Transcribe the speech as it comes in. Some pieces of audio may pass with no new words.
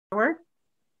Forward.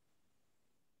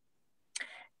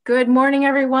 Good morning,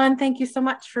 everyone. Thank you so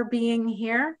much for being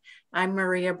here. I'm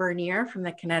Maria Bernier from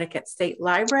the Connecticut State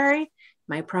Library.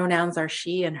 My pronouns are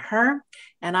she and her,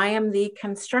 and I am the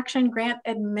construction grant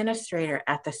administrator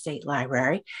at the State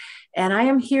Library. And I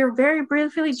am here very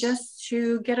briefly just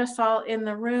to get us all in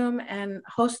the room and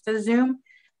host the Zoom.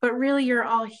 But really, you're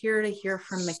all here to hear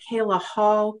from Micayla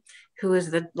Hall, who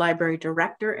is the library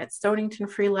director at Stonington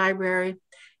Free Library,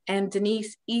 and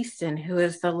Denise Easton, who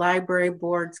is the library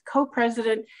board's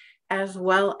co-president, as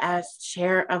well as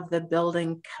chair of the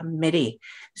building committee.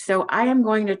 So I am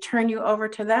going to turn you over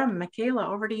to them. Micayla,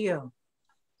 over to you.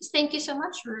 Thank you so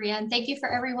much, Maria, and thank you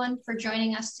for everyone for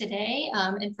joining us today,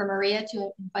 and for Maria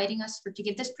to inviting us to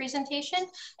give this presentation,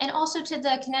 and also to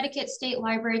the Connecticut State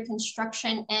Library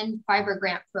Construction and Fiber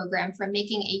Grant Program for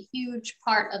making a huge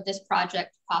part of this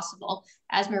project possible.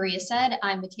 As Maria said,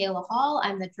 I'm Micayla Hall.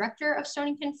 I'm the director of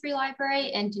Stonington Free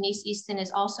Library, and Denise Easton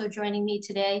is also joining me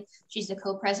today. She's the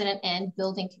co-president and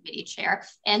building committee chair,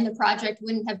 and the project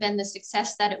wouldn't have been the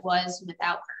success that it was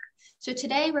without her. So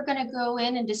today we're going to go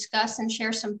in and discuss and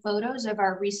share some photos of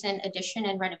our recent addition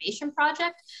and renovation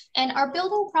project. And our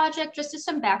building project, just as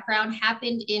some background,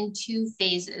 happened in two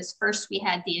phases. First, we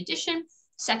had the addition.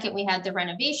 Second, we had the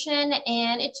renovation,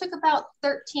 and it took about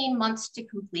 13 months to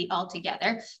complete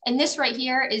altogether. And this right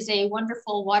here is a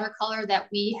wonderful watercolor that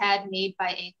we had made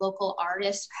by a local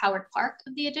artist, Howard Clark,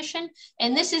 of the addition.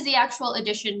 And this is the actual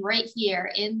addition right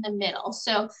here in the middle.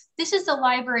 So this is the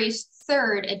library's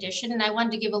third edition, and I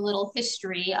wanted to give a little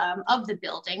history of the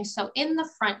building. So in the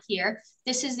front here,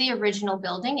 this is the original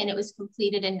building, and it was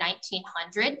completed in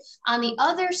 1900. On the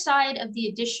other side of the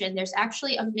addition, there's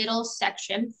actually a middle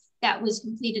section that was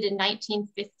completed in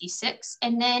 1956.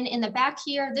 And then in the back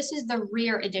here, this is the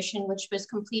rear addition, which was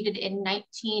completed in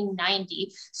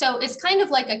 1990. So it's kind of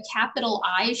like a capital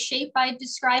I shape, I'd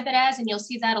describe it as, and you'll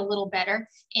see that a little better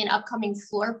in upcoming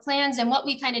floor plans. And what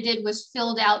we kind of did was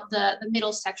filled out the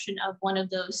middle section of one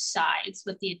of those sides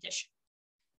with the addition.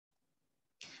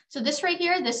 So this right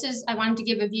here, I wanted to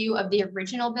give a view of the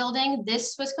original building.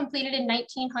 This was completed in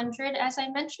 1900, as I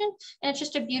mentioned, and it's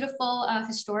just a beautiful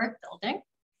historic building.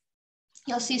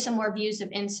 You'll see some more views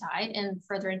of inside and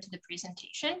further into the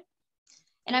presentation.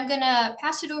 And I'm gonna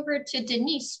pass it over to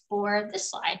Denise for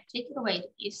this slide. Take it away,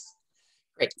 Denise.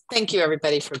 Great. Thank you,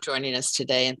 everybody, for joining us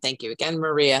today. And thank you again,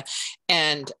 Maria.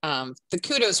 And the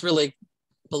kudos really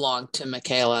belong to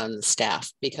Micayla and the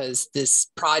staff, because this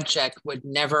project would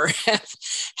never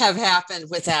have happened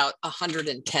without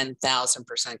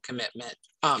 110,000% commitment.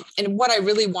 And what I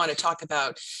really want to talk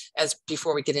about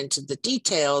before we get into the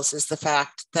details is the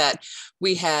fact that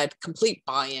we had complete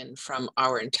buy-in from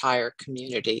our entire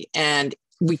community. And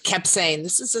we kept saying,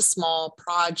 this is a small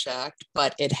project,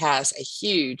 but it has a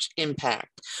huge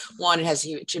impact. One, it has a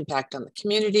huge impact on the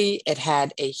community. It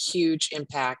had a huge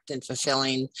impact in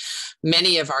fulfilling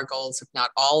many of our goals, if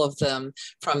not all of them,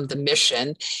 from the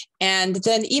mission. And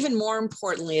then even more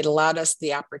importantly, it allowed us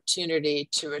the opportunity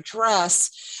to address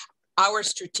our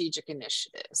strategic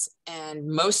initiatives. And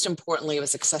most importantly, it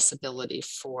was accessibility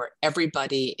for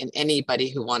everybody and anybody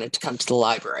who wanted to come to the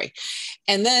library.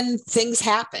 And then things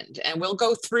happened, and we'll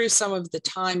go through some of the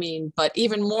timing, but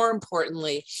even more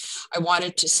importantly, I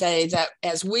wanted to say that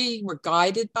as we were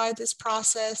guided by this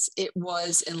process, it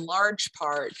was in large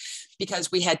part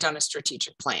because we had done a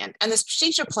strategic plan. And the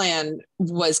strategic plan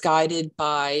was guided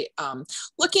by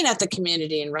looking at the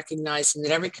community and recognizing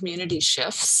that every community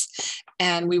shifts.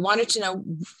 And we wanted to know,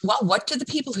 well, what do the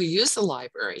people who use the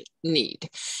library need?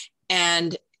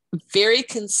 And very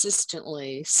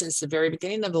consistently, since the very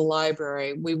beginning of the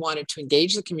library, we wanted to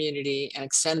engage the community and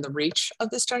extend the reach of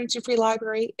the Stonington Free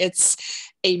Library. It's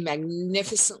a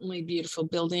magnificently beautiful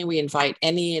building. We invite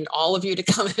any and all of you to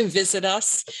come and visit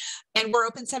us. And we're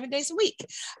open 7 days a week.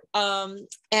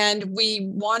 And we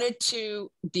wanted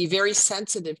to be very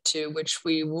sensitive to, which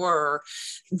we were,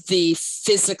 the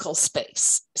physical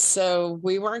space. So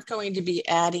we weren't going to be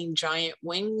adding giant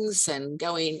wings and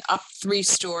going up 3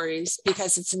 stories,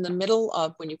 because it's in the middle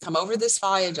of, when you come over this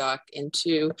viaduct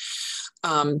into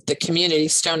the community,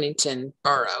 Stonington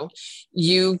Borough,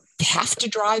 you have to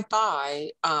drive by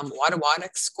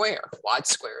Wattawattack Square. Wad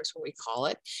Square is what we call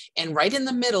it. And right in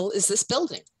the middle is this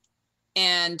building.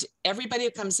 And everybody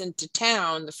who comes into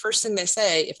town, the first thing they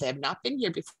say, if they have not been here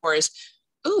before, is,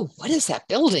 "Ooh, what is that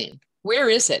building? Where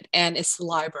is it?" And it's the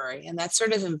library. And that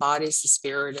sort of embodies the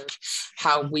spirit of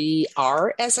how we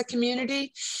are as a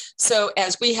community. So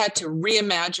as we had to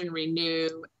reimagine,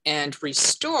 renew, and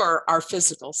restore our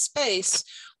physical space,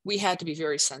 we had to be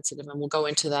very sensitive. And we'll go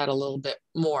into that a little bit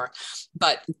more.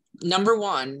 But number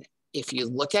one, if you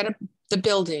look at the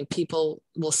building, people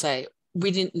will say, we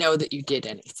didn't know that you did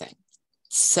anything.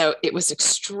 So it was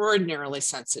extraordinarily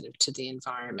sensitive to the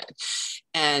environment.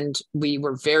 And we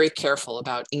were very careful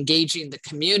about engaging the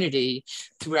community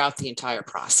throughout the entire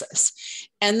process.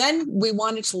 And then we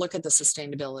wanted to look at the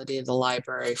sustainability of the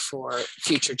library for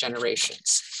future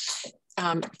generations.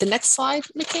 The next slide,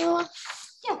 Micayla.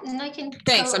 Yeah, and I can.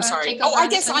 Thanks. Go, I'm sorry. Take over I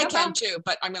guess so I no can problem. too,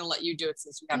 but I'm going to let you do it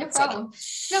since you haven't. No problem.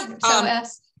 Said it. No.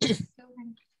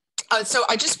 So, So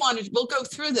I just we'll go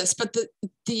through this, but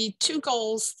the two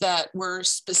goals that were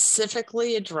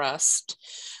specifically addressed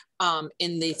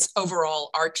in this overall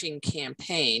arching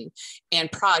campaign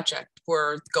and project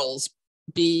were goals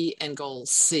B and goal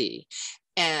C.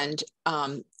 And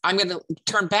I'm going to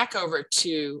turn back over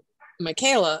to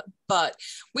Micayla, but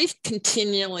we've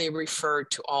continually referred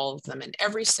to all of them, and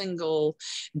every single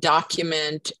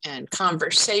document and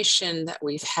conversation that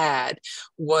we've had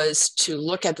was to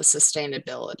look at the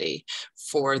sustainability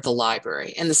for the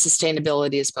library. And the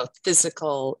sustainability is both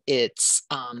physical, it's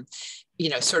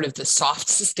sort of the soft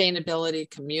sustainability,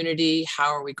 community, how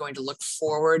are we going to look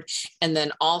forward, and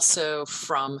then also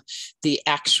from the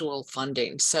actual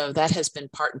funding. So that has been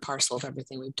part and parcel of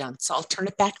everything we've done. So I'll turn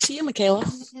it back to you, Micayla.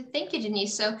 Thank you,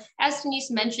 Denise. So as Denise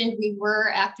mentioned, we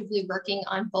were actively working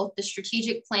on both the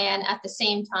strategic plan at the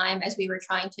same time as we were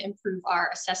trying to improve our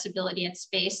accessibility and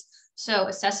space. So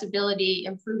accessibility,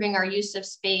 improving our use of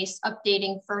space,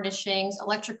 updating furnishings,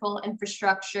 electrical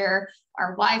infrastructure,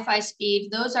 our Wi-Fi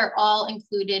speed, those are all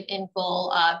included in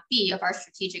goal B of our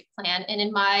strategic plan. And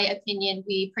in my opinion,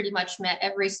 we pretty much met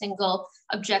every single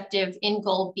objective in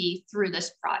goal B through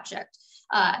this project.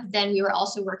 Then we were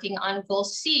also working on goal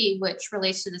C, which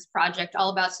relates to this project, all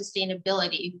about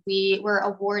sustainability. We were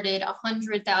awarded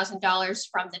 $100,000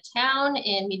 from the town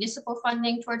in municipal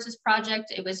funding towards this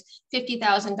project. It was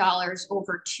 $50,000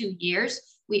 over 2 years.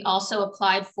 We also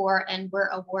applied for and were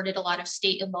awarded a lot of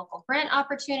state and local grant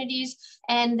opportunities.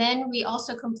 And then we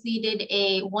also completed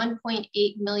a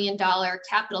 $1.8 million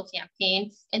capital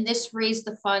campaign. And this raised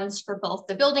the funds for both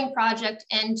the building project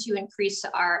and to increase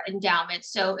our endowment.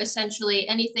 So essentially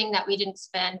anything that we didn't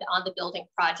spend on the building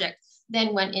project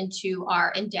then went into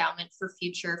our endowment for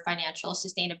future financial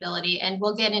sustainability. And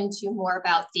we'll get into more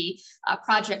about the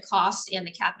project costs and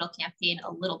the capital campaign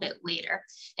a little bit later.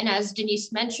 And as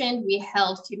Denise mentioned, we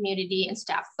held community and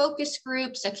staff focus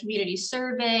groups, a community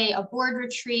survey, a board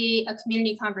retreat, a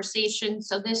community conversation.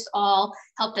 So this all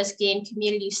helped us gain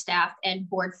community, staff, and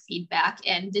board feedback.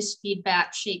 And this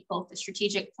feedback shaped both the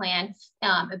strategic plan,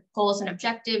 goals and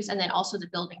objectives, and then also the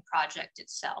building project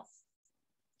itself.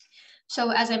 So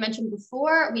as I mentioned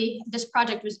before, this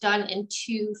project was done in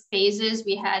 2 phases.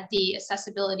 We had the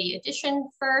accessibility addition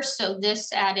first. So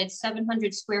this added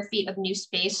 700 square feet of new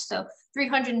space. So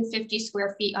 350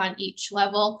 square feet on each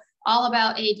level, all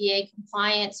about ADA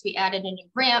compliance. We added a new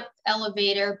ramp,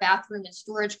 elevator, bathroom, and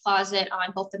storage closet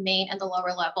on both the main and the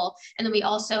lower level. And then we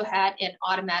also had an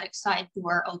automatic side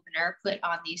door opener put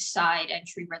on the side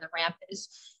entry where the ramp is.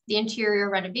 The interior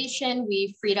renovation,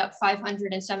 we freed up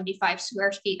 575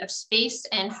 square feet of space.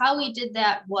 And how we did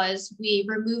that was we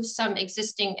removed some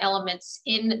existing elements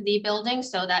in the building.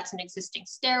 So that's an existing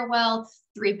stairwell,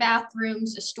 3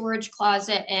 bathrooms, a storage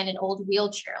closet, and an old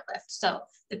wheelchair lift. So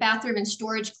the bathroom and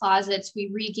storage closets we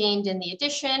regained in the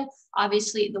addition.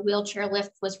 Obviously, the wheelchair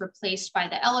lift was replaced by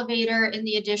the elevator in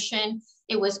the addition.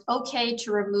 It was okay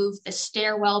to remove the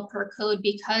stairwell per code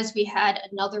because we had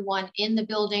another one in the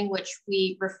building, which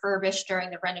we refurbished during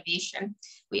the renovation.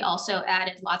 We also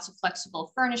added lots of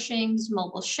flexible furnishings,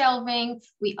 mobile shelving.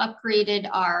 We upgraded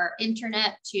our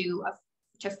internet to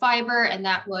fiber, and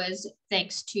that was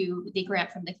thanks to the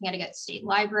grant from the Connecticut State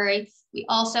Library. We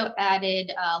also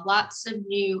added lots of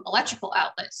new electrical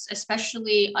outlets,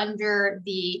 especially under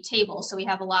the table. So we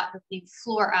have a lot of new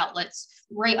floor outlets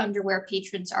right under where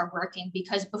patrons are working,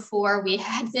 because before we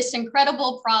had this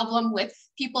incredible problem with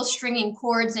people stringing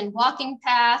cords and walking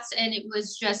paths, and it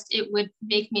would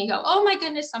make me go, oh my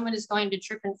goodness, someone is going to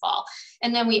trip and fall.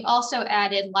 And then we also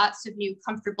added lots of new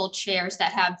comfortable chairs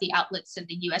that have the outlets and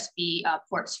the USB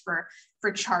ports for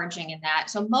charging and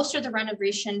that. So most of the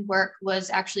renovation work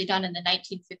was actually done in the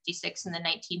 1956 and the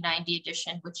 1990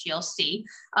 edition, which you'll see.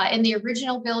 In the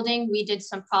original building, we did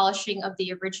some polishing of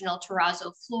the original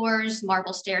terrazzo floors,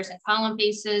 marble stairs and column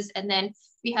bases, and then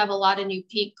we have a lot of new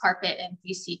pink carpet and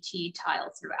VCT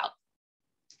tile throughout.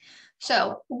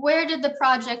 So where did the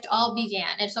project all begin?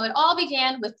 And so it all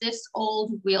began with this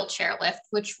old wheelchair lift,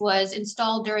 which was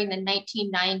installed during the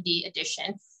 1990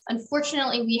 edition.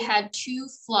 Unfortunately, we had 2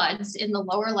 floods in the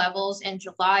lower levels in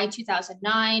July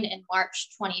 2009 and March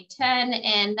 2010,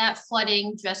 and that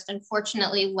flooding just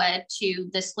unfortunately led to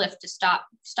this lift to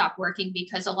stop working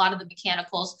because a lot of the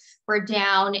mechanicals were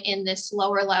down in this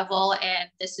lower level, and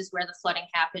this is where the flooding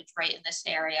happened, right in this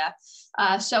area.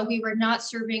 So we were not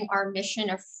serving our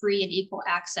mission of free and equal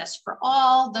access for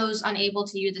all. Those unable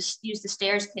to use the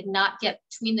stairs could not get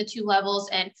between the 2 levels,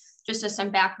 and just as some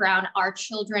background, our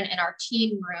children and our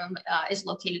teen room is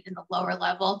located in the lower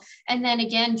level. And then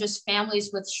again, just families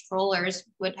with strollers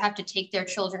would have to take their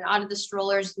children out of the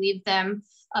strollers, leave them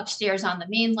upstairs on the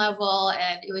main level.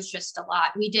 And it was just a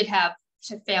lot. We did have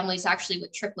families actually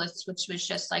with triplets, which was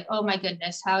just like, oh my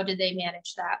goodness, how did they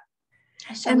manage that?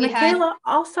 So and we Micayla,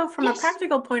 also from yes. a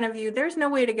practical point of view, there's no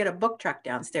way to get a book truck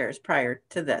downstairs prior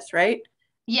to this, right?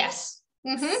 Yes.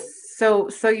 Mm-hmm.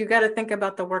 So you got to think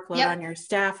about the workload on your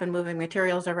staff and moving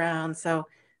materials around. So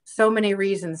many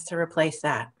reasons to replace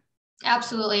that.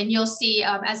 Absolutely. And you'll see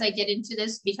as I get into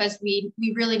this, because we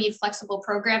really need flexible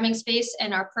programming space,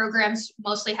 and our programs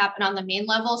mostly happen on the main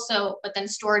level. So, but then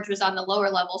storage was on the lower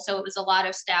level. So it was a lot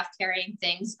of staff carrying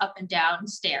things up and down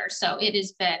stairs. So it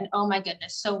has been, oh my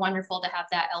goodness, so wonderful to have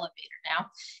that elevator now.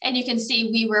 And you can see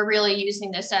we were really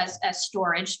using this as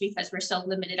storage because we're so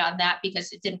limited on that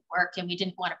because it didn't work and we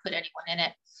didn't want to put anyone in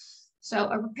it. So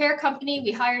a repair company,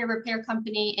 we hired a repair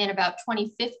company in about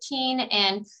 2015,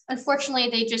 and unfortunately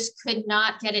they just could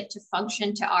not get it to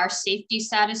function to our safety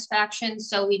satisfaction.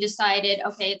 So we decided,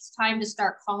 okay, it's time to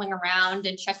start calling around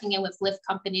and checking in with lift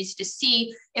companies to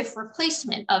see if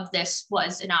replacement of this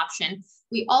was an option.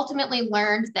 We ultimately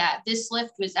learned that this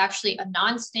lift was actually a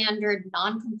non-standard,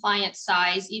 non-compliant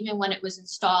size, even when it was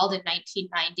installed in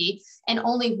 1990. And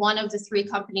only one of the 3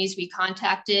 companies we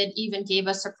contacted even gave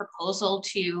us a proposal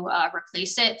to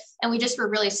replace it. And we just were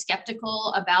really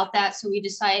skeptical about that. So we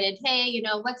decided, hey, you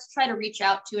know, let's try to reach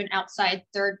out to an outside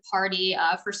third party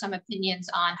for some opinions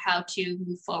on how to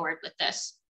move forward with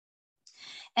this.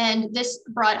 And this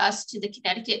brought us to the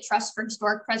Connecticut Trust for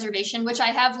Historic Preservation, which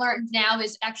I have learned now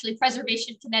is actually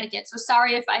Preservation Connecticut. So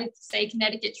sorry if I say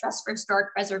Connecticut Trust for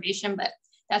Historic Preservation, but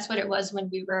that's what it was when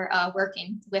we were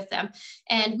working with them.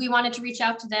 And we wanted to reach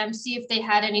out to them, see if they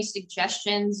had any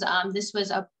suggestions. This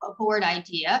was a board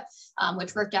idea,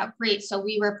 which worked out great. So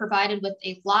we were provided with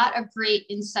a lot of great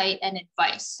insight and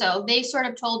advice. So they sort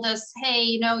of told us, hey,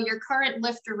 you know, your current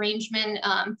lift arrangement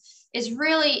is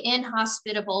really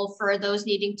inhospitable for those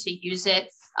needing to use it.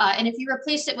 And if you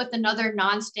replace it with another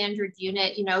non-standard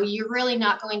unit, you know, you're really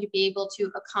not going to be able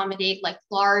to accommodate like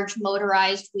large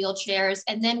motorized wheelchairs.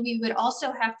 And then we would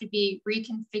also have to be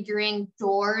reconfiguring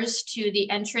doors to the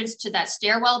entrance to that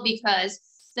stairwell because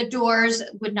the doors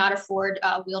would not afford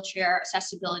wheelchair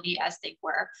accessibility as they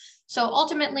were. So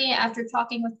ultimately, after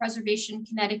talking with Preservation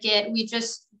Connecticut, we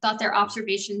just thought their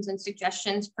observations and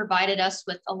suggestions provided us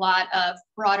with a lot of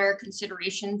broader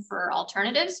consideration for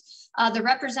alternatives. The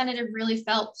representative really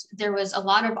felt there was a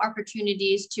lot of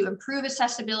opportunities to improve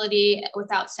accessibility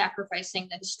without sacrificing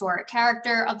the historic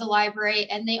character of the library.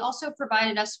 And they also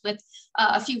provided us with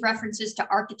a few references to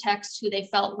architects who they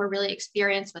felt were really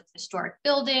experienced with historic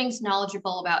buildings,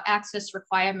 knowledgeable about access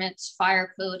requirements,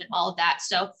 fire code, and all of that.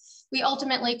 So we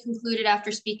ultimately concluded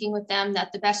after speaking with them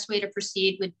that the best way to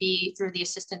proceed would be through the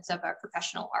assistance of a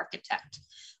professional architect.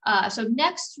 So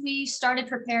next, we started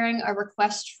preparing a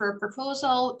request for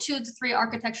proposal to the 3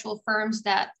 architectural firms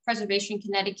that Preservation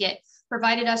Connecticut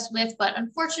provided us with, but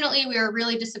unfortunately, we were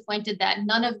really disappointed that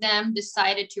none of them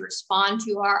decided to respond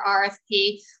to our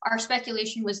RFP. Our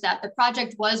speculation was that the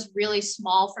project was really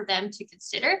small for them to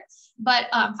consider. But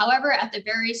however, at the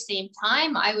very same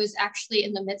time, I was actually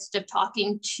in the midst of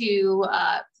talking to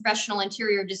professional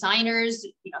interior designers,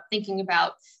 you know, thinking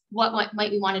about what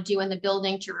might we want to do in the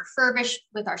building to refurbish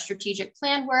with our strategic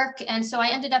plan work. And so I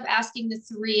ended up asking the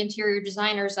 3 interior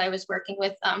designers I was working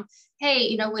with, hey,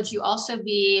 you know, would you also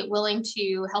be willing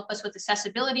to help us with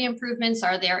accessibility improvements?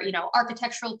 Are there, you know,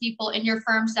 architectural people in your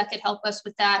firms that could help us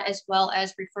with that, as well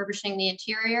as refurbishing the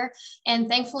interior? And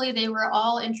thankfully, they were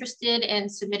all interested and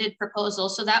submitted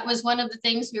proposals. So that was one of the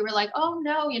things we were like, oh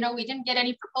no, you know, we didn't get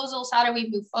any proposals. How do we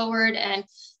move forward? And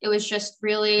it was just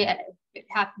really, it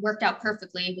worked out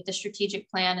perfectly with the strategic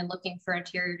plan and looking for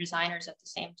interior designers at the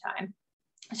same time.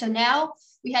 So now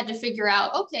we had to figure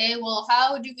out, okay, well,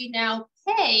 how do we now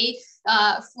pay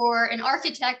for an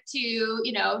architect to,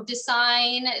 you know,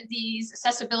 design these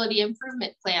accessibility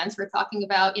improvement plans. We're talking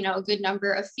about, you know, a good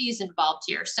number of fees involved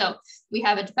here. So we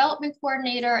have a development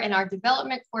coordinator, and our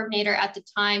development coordinator at the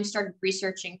time started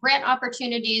researching grant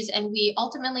opportunities, and we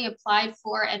ultimately applied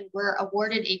for and were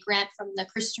awarded a grant from the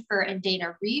Christopher and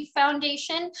Dana Reeve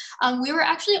Foundation. We were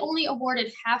actually only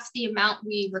awarded half the amount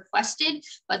we requested,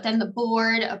 but then the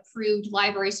board approved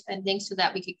library spending so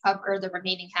that we could cover the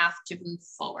remaining half to move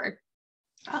forward.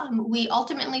 We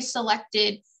ultimately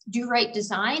selected Do Right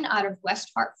Design out of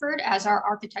West Hartford as our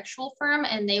architectural firm,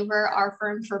 and they were our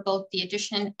firm for both the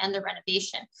addition and the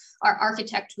renovation. Our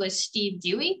architect was Steve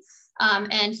Dewey,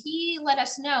 and he let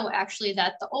us know actually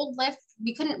that the old lift,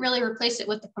 we couldn't really replace it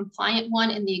with the compliant one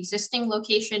in the existing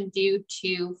location due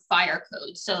to fire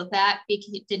code. So that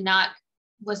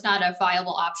was not a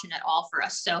viable option at all for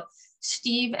us. So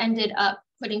Steve ended up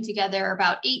putting together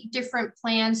about 8 different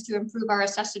plans to improve our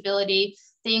accessibility.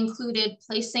 They included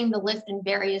placing the lift in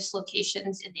various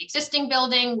locations in the existing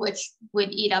building, which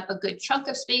would eat up a good chunk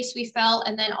of space, we felt,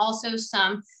 and then also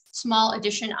some small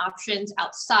addition options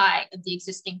outside of the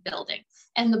existing building.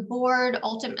 And the board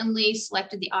ultimately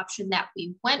selected the option that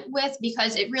we went with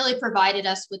because it really provided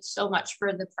us with so much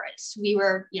for the price.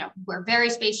 We're very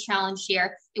space challenged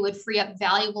here. It would free up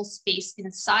valuable space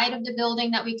inside of the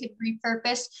building that we could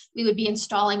repurpose. We would be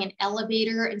installing an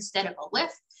elevator instead of a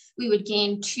lift. We would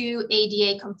gain 2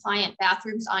 ADA compliant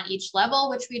bathrooms on each level,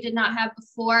 which we did not have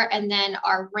before. And then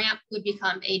our ramp would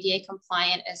become ADA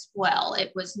compliant as well.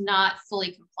 It was not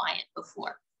fully compliant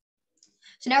before.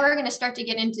 So now we're going to start to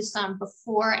get into some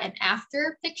before and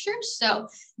after pictures. So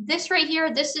this right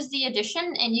here, this is the addition,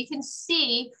 and you can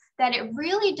see that it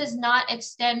really does not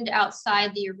extend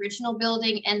outside the original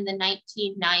building and the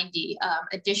 1990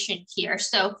 addition here.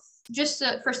 So just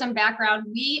for some background,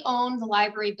 we own the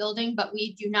library building, but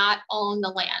we do not own the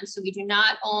land. So we do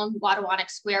not own Wattawanek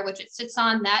Square, which it sits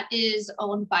on. That is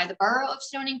owned by the borough of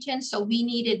Stonington. So we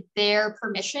needed their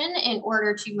permission in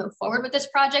order to move forward with this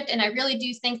project. And I really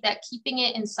do think that keeping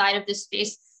it inside of this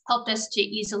space helped us to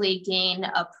easily gain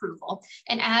approval.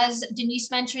 And as Denise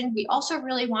mentioned, we also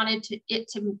really wanted it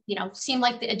to seem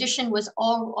like the addition was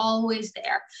always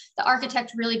there. The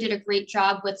architect really did a great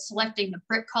job with selecting the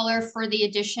brick color for the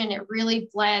addition. It really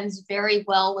blends very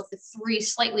well with the 3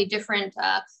 slightly different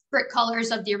brick colors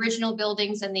of the original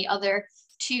buildings and the other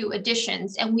 2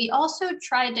 additions. And we also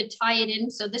tried to tie it in.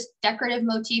 So this decorative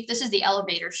motif, this is the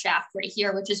elevator shaft right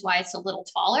here, which is why it's a little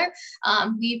taller.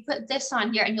 We put this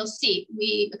on here and you'll see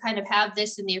we kind of have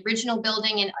this in the original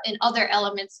building and in other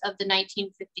elements of the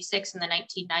 1956 and the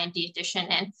 1990 edition.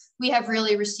 And we have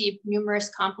really received numerous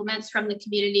compliments from the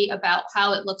community about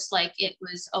how it looks like it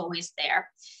was always there.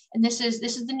 And this is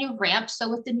the new ramp. So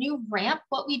with the new ramp,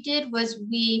 what we did was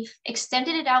we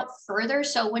extended it out further.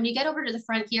 So when you get over to the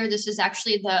front here, this is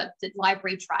actually the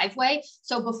library driveway.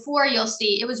 So before, you'll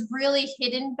see it was really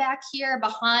hidden back here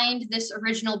behind this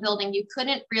original building. You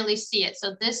couldn't really see it.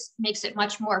 So this makes it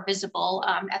much more visible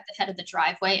at the head of the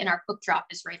driveway, and our book drop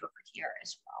is right over here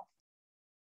as well.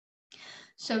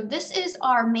 So this is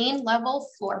our main level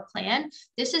floor plan.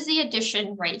 This is the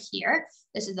addition right here.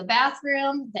 This is the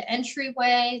bathroom, the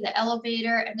entryway, the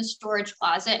elevator, and the storage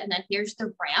closet. And then here's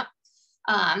the ramp.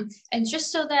 And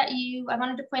just so that I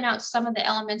wanted to point out some of the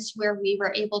elements where we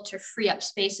were able to free up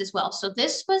space as well. So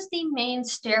this was the main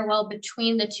stairwell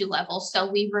between the 2 levels. So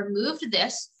we removed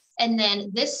this. And then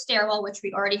this stairwell, which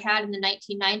we already had in the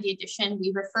 1990 edition,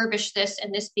 we refurbished this,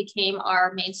 and this became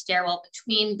our main stairwell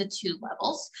between the 2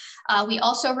 levels. We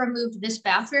also removed this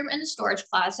bathroom and the storage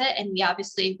closet, and we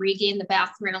obviously regained the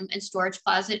bathroom and storage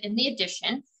closet in the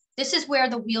addition. This is where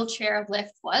the wheelchair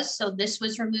lift was. So this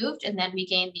was removed, and then we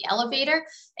gained the elevator.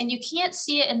 And you can't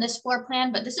see it in this floor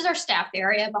plan, but this is our staff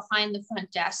area behind the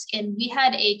front desk. And we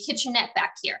had a kitchenette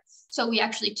back here. So we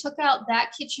actually took out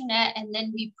that kitchenette and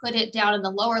then we put it down in the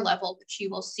lower level, which you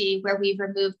will see where we've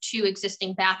removed 2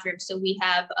 existing bathrooms. So we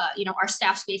have, our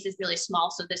staff space is really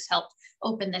small. So this helped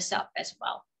open this up as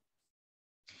well.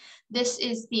 This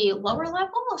is the lower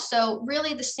level. So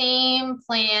really the same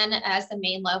plan as the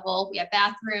main level. We have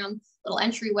bathroom, little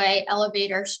entryway,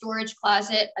 elevator, storage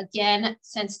closet. Again,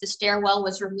 since the stairwell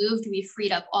was removed, we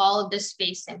freed up all of this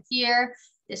space in here.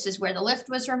 This is where the lift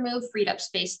was removed, freed up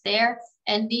space there.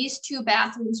 And these 2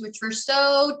 bathrooms, which were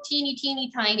so teeny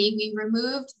tiny, we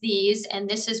removed these. And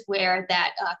this is where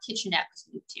that kitchenette was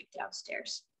moved to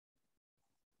downstairs.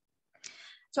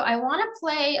 So I want to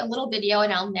play a little video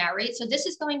and I'll narrate. So this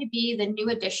is going to be the new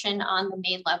addition on the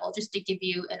main level, just to give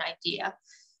you an idea.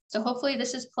 So hopefully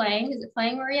this is playing. Is it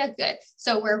playing, Maria? Good.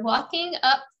 So we're walking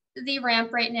up the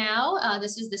ramp right now.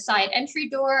 This is the side entry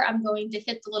door. I'm going to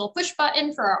hit the little push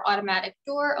button for our automatic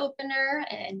door opener,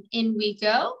 and in we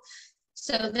go.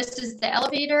 So this is the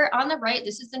elevator on the right.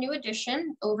 This is the new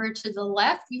addition. Over to the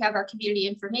left, we have our community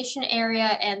information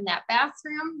area and that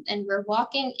bathroom. And we're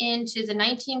walking into the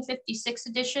 1956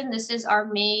 edition. This is our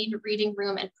main reading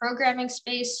room and programming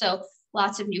space. So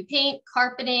lots of new paint,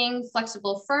 carpeting,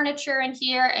 flexible furniture in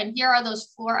here. And here are those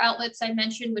floor outlets I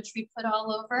mentioned, which we put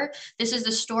all over. This is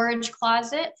the storage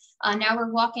closet. Now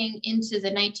we're walking into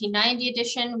the 1990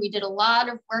 edition. We did a lot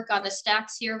of work on the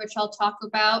stacks here, which I'll talk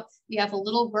about. We have a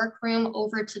little workroom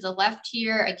over to the left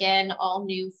here. Again, all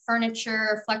new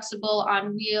furniture, flexible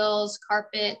on wheels,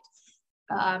 carpet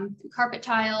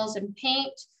tiles and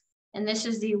paint. And this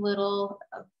is the little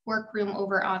workroom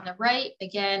over on the right.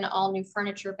 Again, all new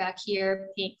furniture back here,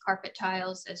 paint, carpet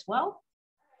tiles as well.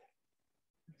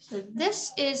 So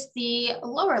this is the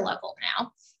lower level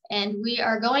now. And we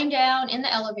are going down in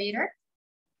the elevator.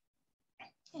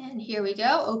 And here we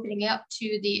go, opening up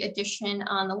to the addition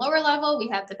on the lower level. We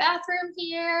have the bathroom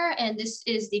here, and this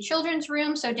is the children's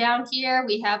room. So down here,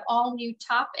 we have all new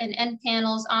top and end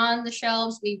panels on the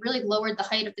shelves. We really lowered the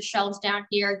height of the shelves down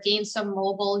here, gained some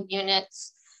mobile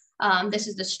units. This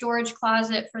is the storage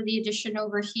closet for the addition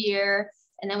over here.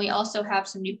 And then we also have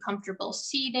some new comfortable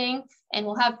seating, and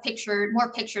we'll have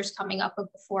more pictures coming up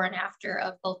of before and after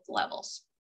of both levels.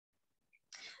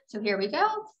 So here we go,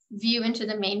 view into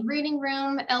the main reading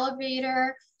room,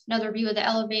 elevator, another view of the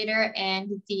elevator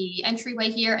and the entryway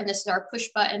here. And this is our push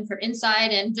button for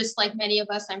inside. And just like many of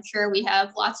us, I'm sure we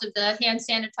have lots of the hand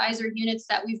sanitizer units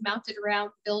that we've mounted around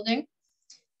the building.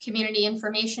 Community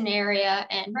information area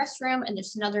and restroom, and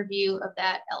just another view of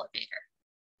that elevator.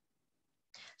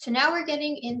 So now we're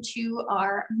getting into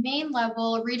our main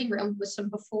level reading room with some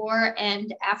before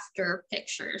and after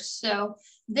pictures. So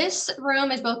this room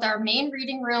is both our main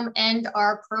reading room and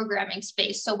our programming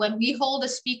space. So when we hold a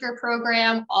speaker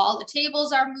program, all the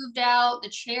tables are moved out, the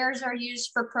chairs are used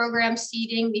for program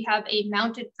seating. We have a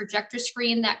mounted projector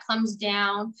screen that comes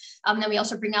down. Then we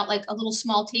also bring out like a little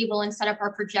small table and set up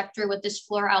our projector with this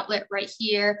floor outlet right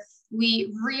here.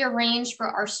 We rearranged for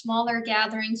our smaller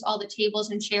gatherings, all the tables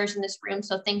and chairs in this room.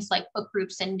 So things like book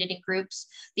groups and knitting groups.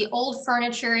 The old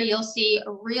furniture, you'll see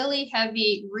really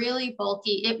heavy, really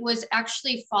bulky. It was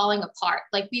actually falling apart.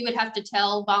 Like we would have to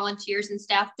tell volunteers and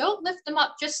staff, don't lift them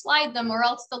up, just slide them or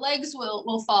else the legs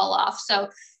will fall off. So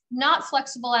not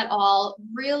flexible at all,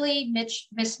 really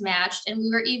mismatched. And we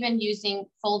were even using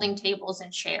folding tables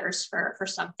and chairs for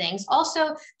some things.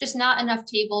 Also, just not enough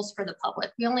tables for the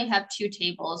public. We only have 2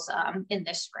 tables in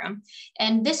this room.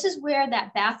 And this is where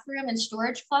that bathroom and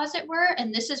storage closet were.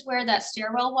 And this is where that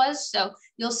stairwell was. So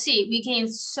you'll see we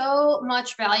gained so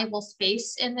much valuable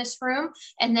space in this room.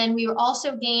 And then we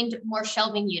also gained more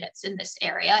shelving units in this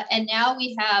area. And now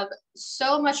we have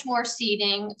so much more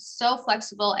seating, so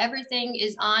flexible. Everything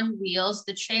is on wheels.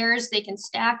 The chairs, they can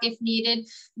stack if needed.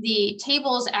 The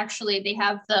tables, actually, they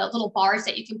have the little bars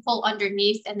that you can pull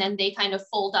underneath and then they kind of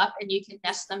fold up and you can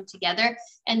nest them together.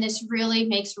 And this really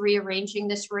makes rearranging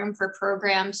this room for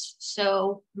programs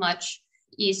so much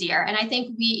easier. And I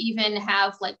think we even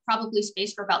have like probably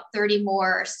space for about 30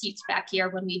 more seats back here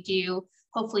when we do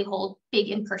hopefully hold big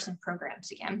in-person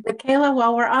programs again. Micayla,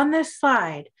 while we're on this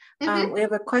slide, we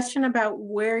have a question about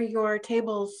where your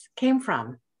tables came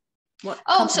from.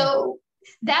 So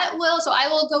I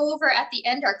will go over at the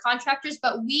end our contractors,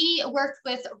 but we worked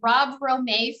with Rob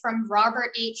Romay from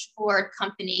Robert H. Ford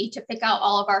Company to pick out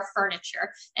all of our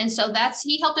furniture. And so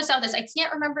he helped us out with this. I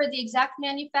can't remember the exact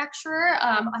manufacturer.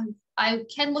 I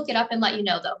can look it up and let you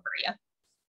know though, Maria.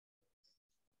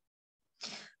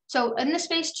 So in the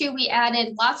space too, we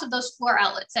added lots of those floor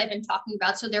outlets I've been talking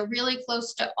about. So they're really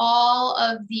close to all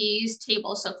of these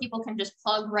tables. So people can just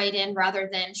plug right in rather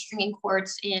than stringing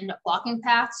cords in walking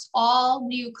paths. All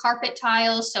new carpet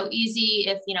tiles. So easy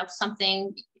if,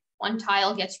 one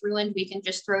tile gets ruined, we can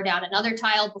just throw down another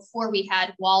tile. Before we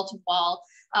had wall to wall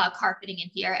carpeting in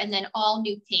here, and then all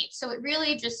new paint. So it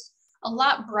really just a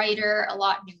lot brighter, a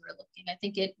lot newer looking. I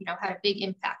think it, had a big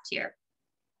impact here.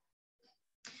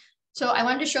 So I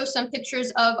wanted to show some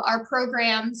pictures of our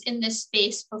programs in this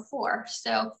space before.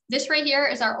 So this right here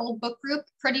is our old book group,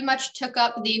 pretty much took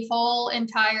up the whole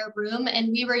entire room.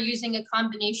 And we were using a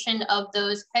combination of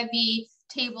those heavy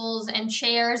tables and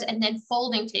chairs, and then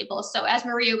folding tables. So as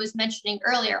Maria was mentioning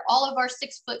earlier, all of our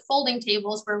 6-foot folding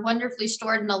tables were wonderfully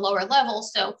stored in the lower level.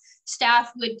 So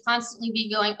staff would constantly be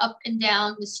going up and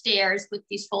down the stairs with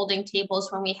these folding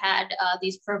tables when we had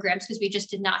these programs, because we just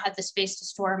did not have the space to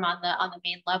store them on the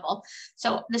main level.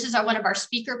 So this is one of our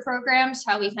speaker programs,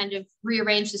 how we kind of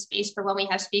rearrange the space for when we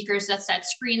have speakers. That's that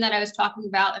screen that I was talking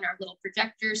about and our little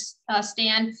projectors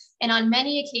stand. And on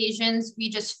many occasions, we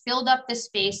just filled up the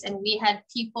space and we had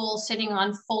people sitting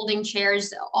on folding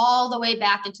chairs all the way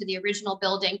back into the original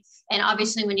building. And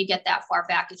obviously when you get that far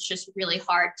back, it's just really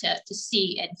hard to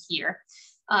see and hear.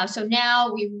 So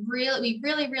now we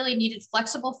really needed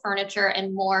flexible furniture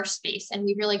and more space. And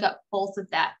we really got both of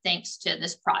that thanks to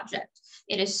this project.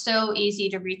 It is so easy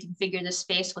to reconfigure the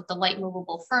space with the light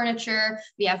movable furniture.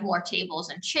 We have more tables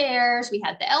and chairs. We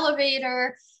had the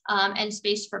elevator and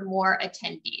space for more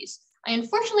attendees. I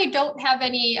unfortunately don't have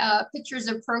any pictures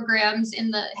of programs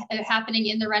happening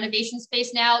in the renovation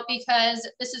space now, because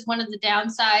this is one of the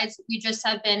downsides. We just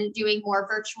have been doing more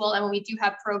virtual, and when we do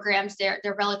have programs, they're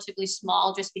relatively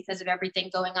small just because of everything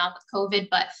going on with COVID,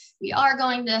 but we are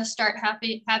going to start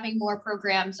having more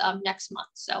programs next month.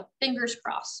 So fingers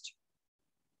crossed.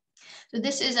 So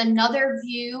this is another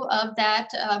view of that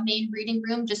main reading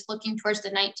room, just looking towards the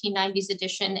 1990s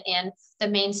edition and the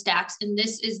main stacks. And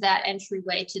this is that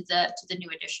entryway to the new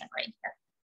edition right here.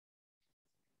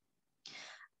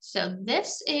 So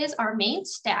this is our main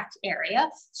stacked area.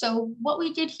 So what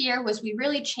we did here was we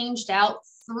really changed out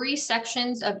 3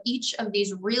 sections of each of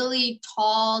these really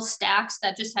tall stacks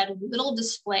that just had little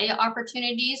display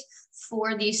opportunities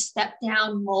for these step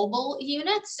down mobile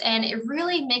units. And it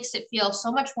really makes it feel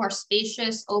so much more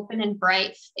spacious, open and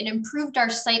bright. It improved our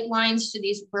sight lines to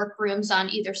these workrooms on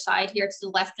either side here to the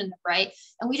left and the right.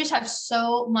 And we just have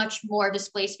so much more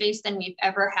display space than we've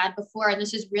ever had before. And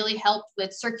this has really helped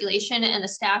with circulation, and the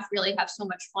staff really have so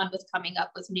much fun with coming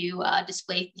up with new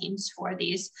display themes for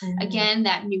these. Again,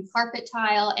 that new carpet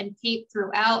tile and paint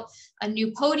throughout, a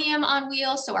new podium on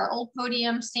wheels. So our old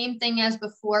podium, same thing as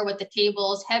before with the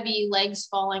tables, heavy legs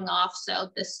falling off. So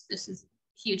this is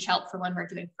huge help for when we're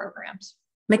doing programs.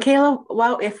 Micayla,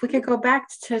 well, if we could go back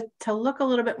to look a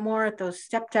little bit more at those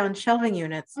step down shelving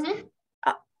units.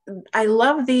 I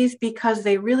love these because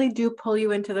they really do pull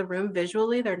you into the room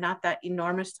visually. They're not that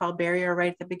enormous tall barrier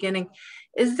right at the beginning.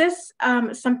 Is this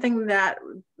something that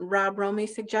Rob Romey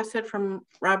suggested from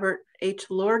Robert H.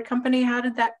 Lord Company? How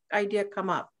did that idea come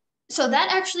up? So that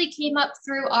actually came up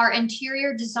through our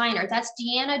interior designer. That's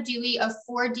Deanna Dewey of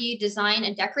 4D Design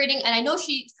and Decorating. And I know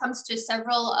she comes to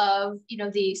several of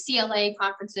the CLA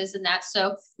conferences and that.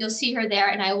 So you'll see her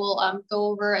there, and I will go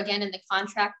over again in the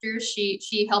contractors.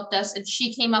 She helped us, and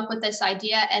she came up with this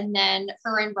idea. And then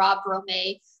her and Rob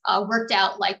Romey worked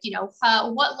out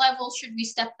what level should we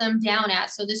step them down at.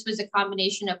 So this was a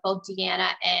combination of both Deanna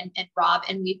and Rob,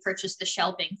 and we purchased the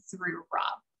shelving through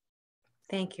Rob.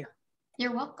 Thank you.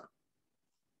 You're welcome.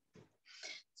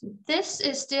 This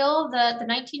is still the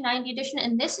 1990 edition,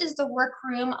 and this is the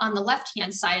workroom on the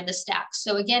left-hand side of the stack.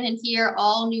 So again, in here,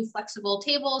 all new flexible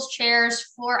tables, chairs,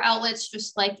 floor outlets,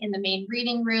 just like in the main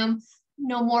reading room.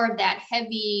 No more of that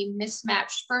heavy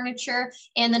mismatched furniture.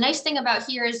 And the nice thing about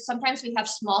here is sometimes we have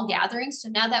small gatherings. So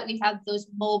now that we have those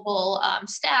mobile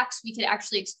stacks, we could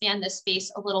actually expand this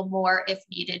space a little more if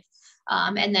needed.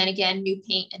 And then again, new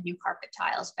paint and new carpet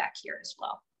tiles back here as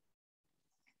well.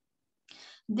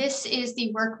 This is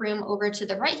the workroom over to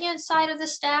the right-hand side of the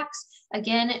stacks.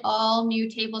 Again, all new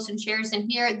tables and chairs in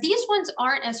here. These ones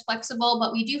aren't as flexible,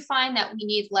 but we do find that we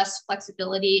need less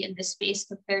flexibility in this space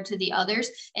compared to the others.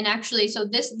 And actually, so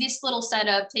this little set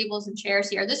of tables and chairs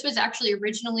here, this was actually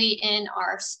originally in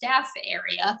our staff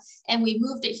area, and we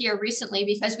moved it here recently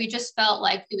because we just felt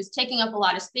like it was taking up a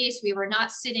lot of space. We were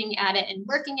not sitting at it and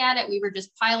working at it. We were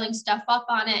just piling stuff up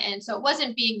on it, and so it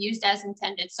wasn't being used as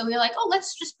intended. So we were like, oh,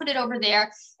 let's just put it over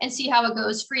there and see how it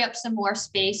goes, free up some more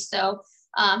space. So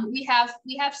we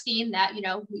have seen that,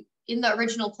 in the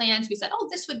original plans, we said, oh,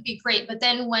 this would be great. But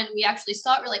then when we actually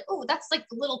saw it, we're like, oh, that's like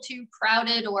a little too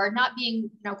crowded or not being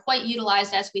quite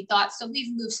utilized as we thought. So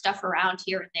we've moved stuff around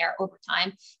here and there over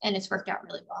time, and it's worked out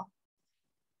really well.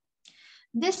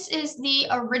 This is the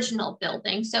original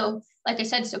building. So like I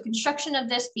said, so construction of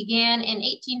this began in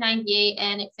 1898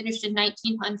 and it finished in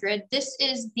 1900. This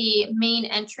is the main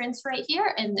entrance right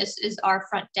here, and this is our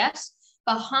front desk.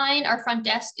 Behind our front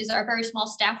desk is our very small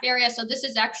staff area. So this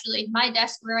is actually my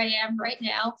desk where I am right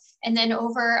now. And then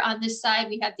over on this side,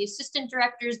 we have the assistant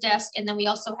director's desk. And then we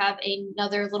also have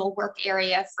another little work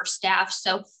area for staff.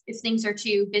 So if things are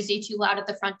too busy, too loud at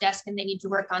the front desk and they need to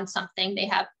work on something, they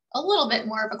have a little bit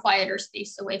more of a quieter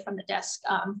space away from the desk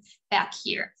back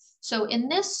here. So in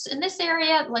this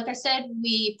area, like I said,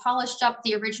 we polished up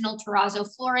the original terrazzo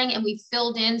flooring and we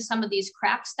filled in some of these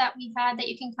cracks that we had that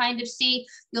you can kind of see.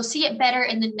 You'll see it better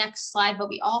in the next slide, but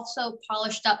we also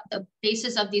polished up the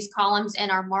bases of these columns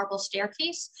and our marble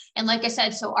staircase. And like I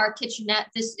said, so our kitchenette,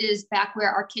 this is back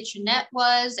where our kitchenette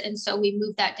was. And so we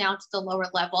moved that down to the lower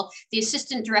level. The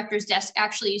assistant director's desk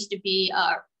actually used to be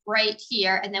right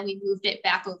here, and then we moved it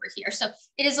back over here. So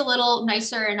it is a little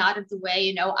nicer and out of the way.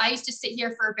 You know, I used to sit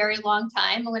here for a very long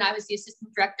time when I was the assistant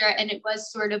director, and it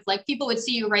was sort of like people would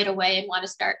see you right away and want to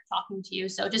start talking to you.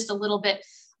 So just a little bit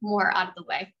more out of the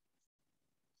way.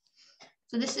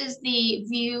 So this is the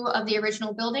view of the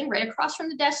original building right across from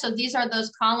the desk. So these are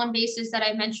those column bases that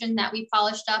I mentioned that we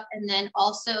polished up, and then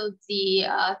also the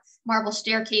marble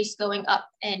staircase going up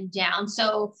and down.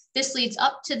 So this leads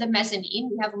up to the mezzanine.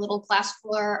 We have a little glass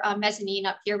floor mezzanine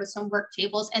up here with some work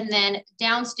tables, and then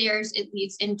downstairs it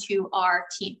leads into our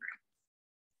teen room.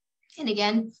 And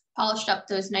again, polished up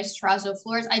those nice terrazzo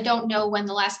floors. I don't know when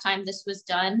the last time this was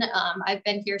done. I've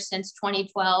been here since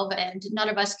 2012 and none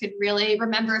of us could really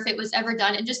remember if it was ever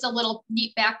done. And just a little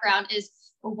neat background is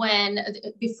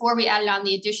before we added on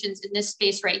the additions in this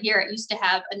space right here, it used to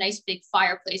have a nice big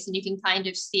fireplace, and you can kind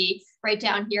of see right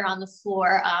down here on the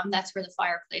floor, that's where the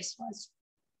fireplace was.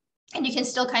 And you can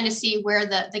still kind of see where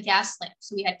the gas lamps,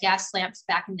 so we had gas lamps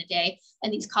back in the day,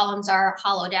 and these columns are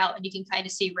hollowed out, and you can kind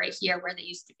of see right here where they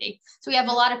used to be. So we have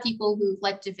a lot of people who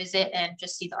like to visit and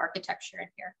just see the architecture in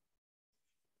here.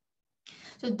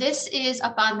 So this is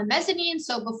up on the mezzanine.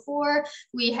 So before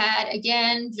we had,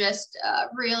 again, just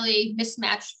really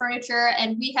mismatched furniture,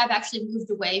 and we have actually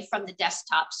moved away from the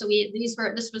desktop. So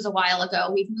this was a while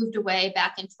ago. We've moved away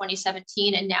back in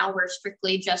 2017, and now we're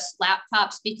strictly just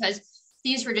laptops because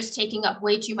these were just taking up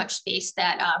way too much space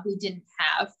that we didn't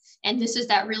have. And this is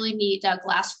that really neat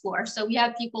glass floor. So we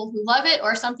have people who love it,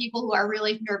 or some people who are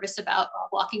really nervous about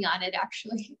walking on it,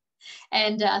 actually.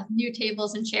 And new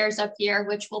tables and chairs up here,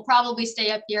 which will probably stay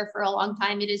up here for a long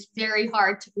time. It is very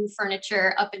hard to move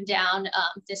furniture up and down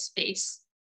this space.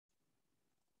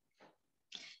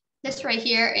 This right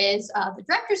here is the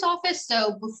director's office.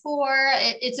 So before,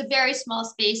 it's a very small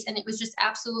space, and it was just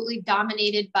absolutely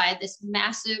dominated by this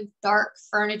massive dark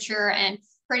furniture, and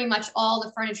pretty much all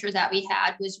the furniture that we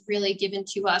had was really given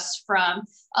to us from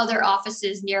other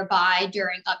offices nearby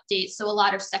during updates. So a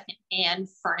lot of secondhand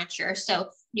furniture. So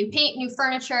new paint, new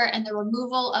furniture, and the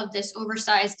removal of this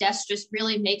oversized desk just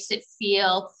really makes it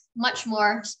feel much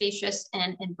more spacious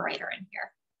and brighter in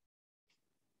here.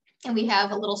 And we have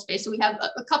a little space. So we have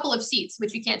a couple of seats,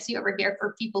 which you can't see over here,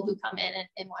 for people who come in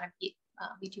and want to eat.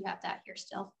 We do have that here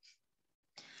still.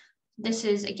 This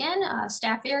is, again, a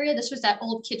staff area. This was that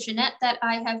old kitchenette that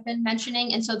I have been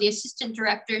mentioning. And so the assistant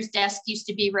director's desk used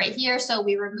to be right here. So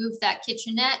we removed that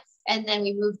kitchenette, and then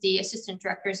we moved the assistant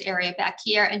director's area back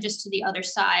here. And just to the other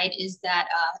side is that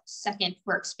second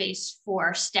workspace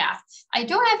for staff. I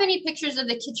don't have any pictures of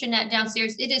the kitchenette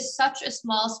downstairs. It is such a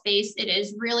small space. It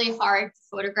is really hard to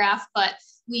photograph, but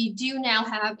we do now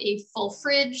have a full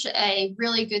fridge, a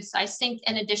really good size sink,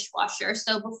 and a dishwasher.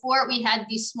 So before, we had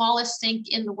the smallest sink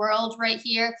in the world right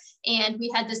here, and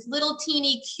we had this little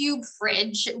teeny cube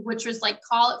fridge, which was like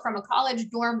from a college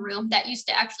dorm room that used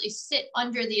to actually sit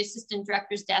under the assistant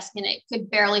director's desk, and it could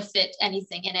barely fit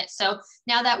anything in it. So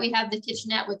now that we have the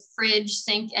kitchenette with fridge,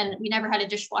 sink, and we never had a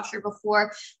dishwasher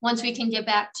before, once we can get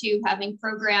back to having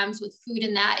programs with food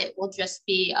in that, it will just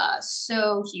be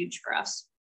so huge for us.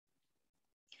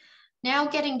 Now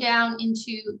getting down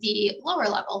into the lower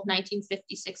level,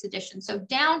 1956 edition. So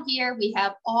down here, we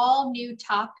have all new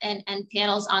top and end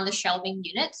panels on the shelving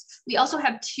units. We also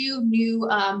have two new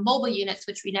mobile units,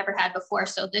 which we never had before.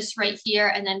 So this right here,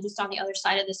 and then just on the other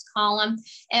side of this column.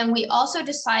 And we also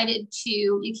decided to,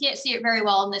 you can't see it very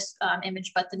well in this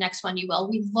image, but the next one you will,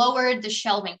 we lowered the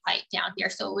shelving height down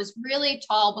here. So it was really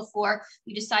tall before.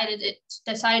 We decided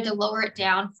to lower it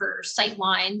down for sight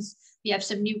lines. We have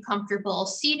some new comfortable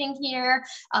seating here.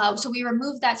 So we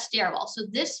removed that stairwell. So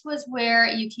this was where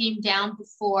you came down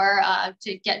before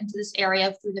to get into this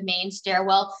area through the main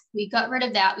stairwell. We got rid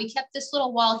of that. We kept this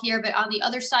little wall here, but on the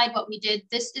other side, what we did,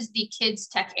 this is the kids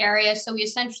tech area. So we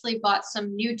essentially bought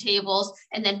some new tables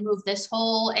and then moved this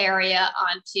whole area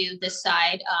onto this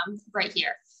side right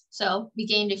here. So we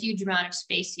gained a huge amount of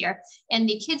space here. And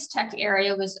the kids tech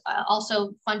area was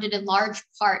also funded in large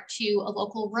part to a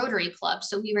local Rotary Club.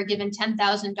 So we were given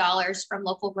 $10,000 from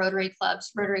local Rotary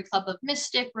clubs, Rotary Club of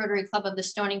Mystic, Rotary Club of the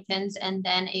Stoningtons, and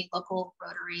then a local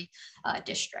Rotary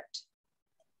district.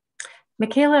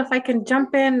 Micayla, if I can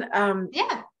jump in.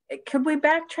 Yeah. Could we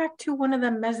backtrack to one of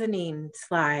the mezzanine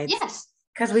slides? Yes.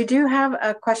 Because we do have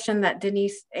a question that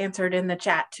Denise answered in the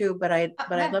chat too, but I'd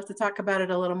love to talk about it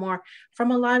a little more.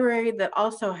 From a library that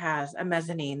also has a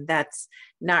mezzanine that's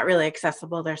not really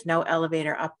accessible, there's no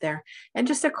elevator up there. And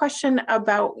just a question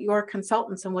about your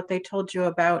consultants and what they told you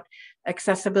about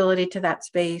accessibility to that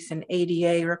space and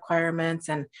ADA requirements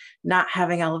and not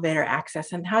having elevator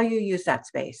access and how you use that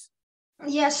space.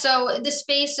 Yeah, so the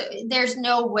space, there's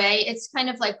no way, it's kind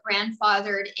of like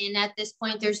grandfathered in at this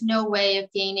point. There's no way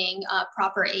of gaining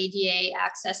proper ADA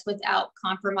access without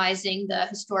compromising the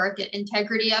historic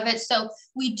integrity of it. So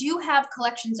we do have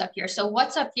collections up here. So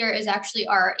what's up here is actually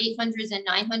our 800s and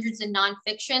 900s and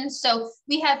nonfiction. So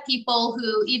we have people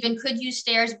who even could use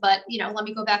stairs, but let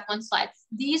me go back one slide.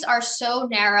 These are so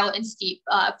narrow and steep.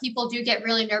 People do get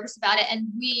really nervous about it. And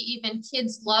even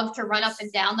kids love to run up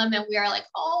and down them. And we are like,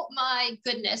 oh my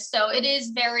goodness. So it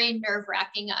is very nerve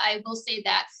wracking. I will say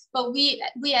that. But we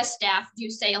as staff do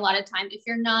say a lot of times, if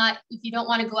you don't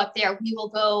want to go up there, we will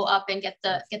go up and get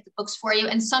the books for you.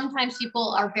 And sometimes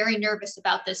people are very nervous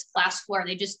about this glass floor.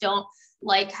 They just don't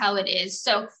like how it is.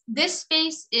 So this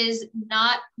space is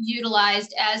not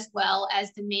utilized as well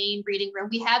as the main reading room.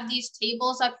 We have these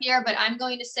tables up here, but I'm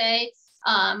going to say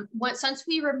since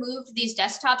we removed these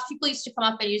desktops, people used to come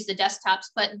up and use the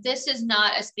desktops, but this is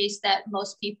not a space that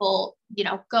most people,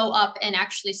 go up and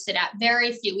actually sit at.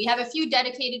 Very few. We have a few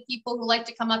dedicated people who like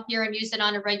to come up here and use it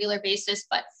on a regular basis,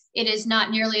 but it is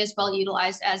not nearly as well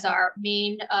utilized as our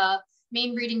main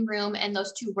reading room and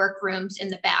those two work rooms in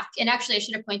the back. And actually, I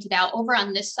should have pointed out over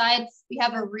on this side, we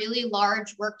have a really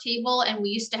large work table and we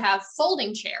used to have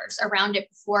folding chairs around it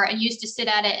before and used to sit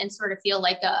at it and sort of feel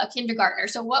like a kindergartner.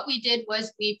 So what we did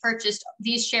was we purchased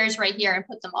these chairs right here and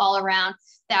put them all around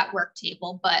that work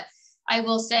table. But I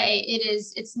will say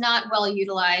it's not well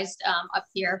utilized up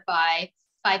here by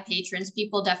patrons.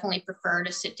 People definitely prefer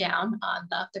to sit down on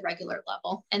the regular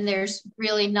level. And there's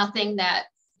really nothing that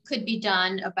could be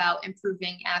done about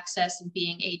improving access and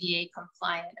being ADA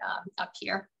compliant up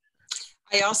here.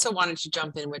 I also wanted to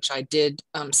jump in, which I did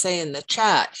say in the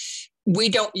chat, we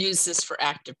don't use this for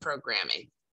active programming.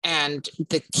 And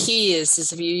the key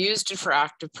is if you used it for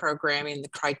active programming, the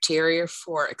criteria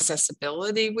for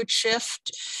accessibility would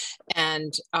shift.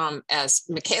 And as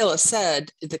Micayla said,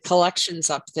 the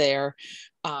collections up there,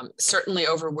 certainly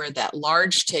over where that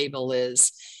large table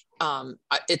is,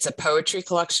 it's a poetry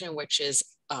collection, which is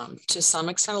to some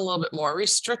extent a little bit more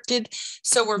restricted.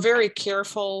 So we're very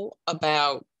careful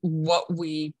about what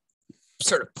we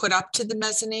sort of put up to the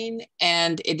mezzanine,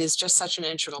 and it is just such an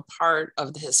integral part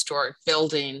of the historic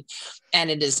building, and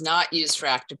it is not used for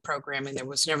active programming. There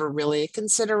was never really a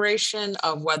consideration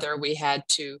of whether we had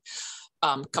to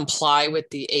comply with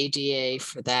the ADA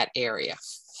for that area.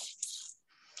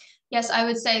 Yes, I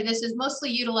would say this is mostly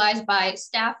utilized by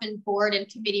staff and board and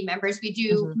committee members. We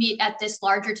do meet at this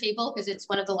larger table because it's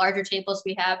one of the larger tables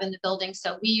we have in the building.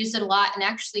 So we use it a lot. And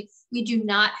actually, we do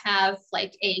not have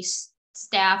like a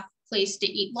staff place to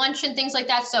eat lunch and things like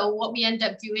that. So what we end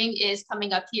up doing is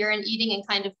coming up here and eating and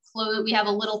kind of close. We have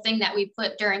a little thing that we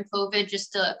put during COVID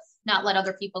just to not let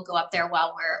other people go up there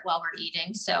while we're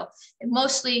eating. So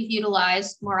mostly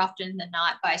utilized more often than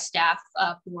not by staff,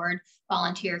 board,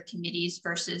 volunteer committees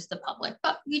versus the public.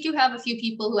 But we do have a few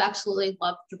people who absolutely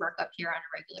love to work up here on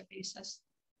a regular basis.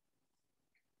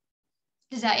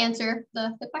 Does that answer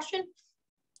the question?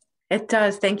 It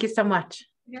does. Thank you so much.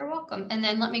 You're welcome. And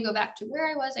then let me go back to where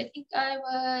I was. I think I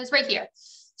was right here.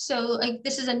 So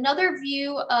this is another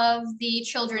view of the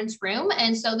children's room.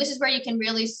 And so this is where you can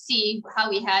really see how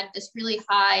we had this really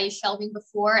high shelving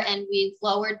before, and we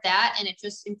lowered that and it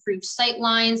just improved sight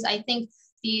lines. I think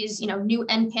these, new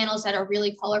end panels that are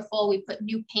really colorful, we put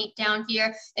new paint down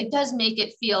here. It does make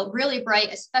it feel really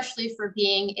bright, especially for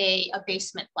being a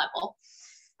basement level.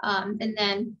 And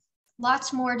then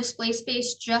lots more display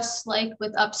space, just like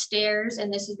with upstairs.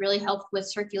 And this has really helped with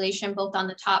circulation, both on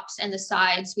the tops and the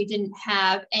sides. We didn't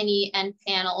have any end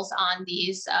panels on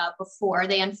these before.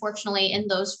 They unfortunately, in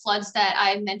those floods that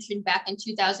I mentioned back in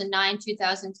 2009,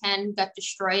 2010, got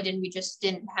destroyed, and we just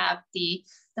didn't have the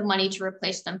money to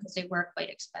replace them because they were quite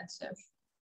expensive.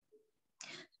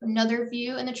 Another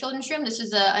view in the children's room. This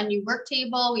is a new work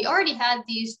table. We already had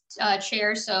these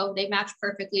chairs, so they match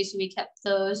perfectly. So we kept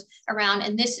those around.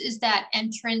 And this is that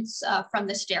entrance from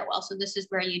the stairwell. So this is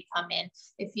where you'd come in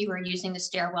if you were using the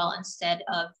stairwell instead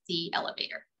of the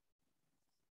elevator.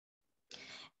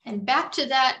 And back to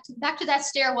that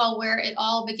stairwell where it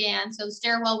all began. So the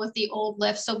stairwell with the old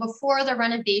lift. So before the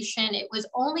renovation, it was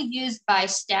only used by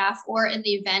staff or in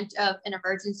the event of an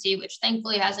emergency, which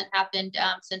thankfully hasn't happened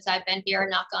since I've been here,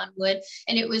 knock on wood.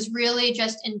 And it was really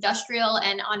just industrial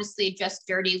and honestly just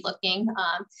dirty looking.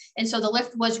 And so the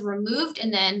lift was removed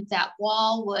and then that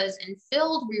wall was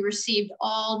infilled. We received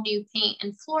all new paint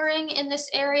and flooring in this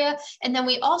area. And then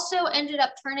we also ended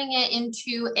up turning it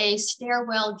into a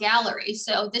stairwell gallery.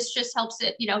 So this just helps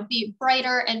it, be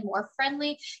brighter and more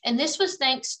friendly. And this was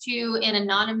thanks to an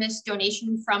anonymous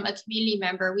donation from a community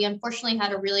member. We unfortunately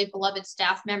had a really beloved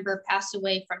staff member pass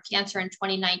away from cancer in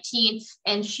 2019,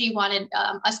 and she wanted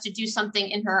us to do something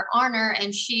in her honor.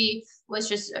 And she was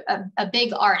just a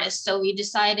big artist. So we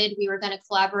decided we were going to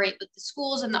collaborate with the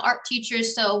schools and the art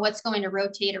teachers. So what's going to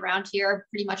rotate around here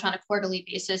pretty much on a quarterly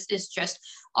basis is just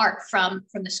art from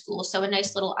the school. So a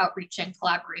nice little outreach and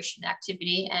collaboration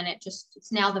activity. And it's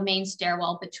now the main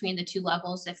stairwell between the two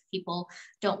levels if people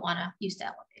don't want to use the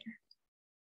elevator.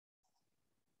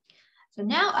 So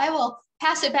now I will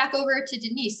pass it back over to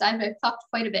Denise. I've talked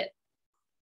quite a bit.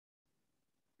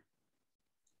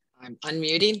 I'm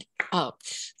unmuting. Oh,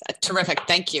 terrific.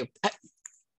 Thank you.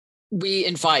 We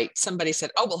invite, somebody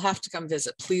said, oh, we'll have to come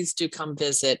visit. Please do come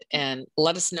visit and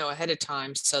let us know ahead of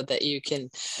time so that you can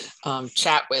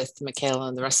chat with Micayla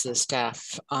and the rest of the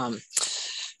staff.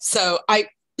 So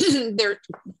there,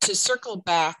 to circle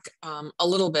back a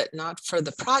little bit, not for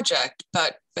the project,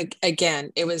 but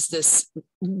again, it was this,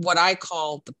 what I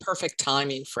call the perfect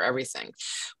timing for everything.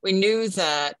 We knew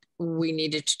that we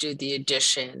needed to do the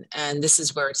addition, and this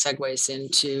is where it segues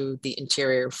into the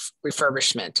interior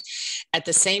refurbishment. At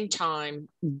the same time,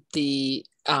 there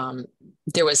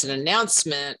was an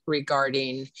announcement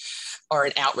regarding, or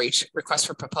an outreach request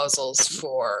for proposals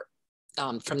for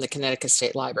from the Connecticut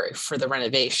State Library for the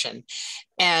renovation.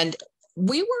 And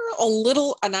we were a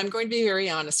little, and I'm going to be very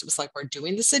honest, it was like, we're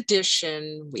doing this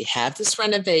addition, we have this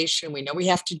renovation, we know we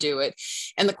have to do it.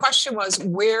 And the question was,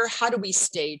 how do we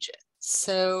stage it?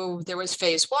 So there was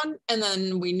phase one, and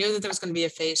then we knew that there was going to be a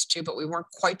phase two, but we weren't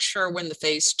quite sure when the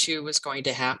phase two was going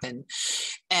to happen.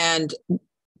 And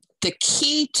the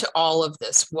key to all of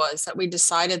this was that we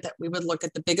decided that we would look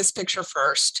at the biggest picture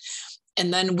first,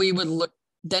 and then we would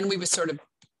sort of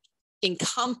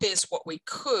encompass what we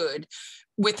could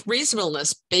with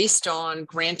reasonableness based on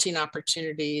granting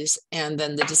opportunities and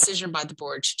then the decision by the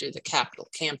board to do the capital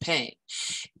campaign.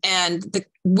 And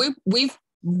we've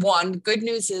won. Good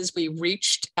news is we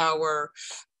reached our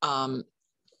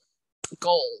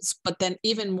goals, but then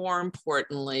even more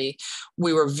importantly,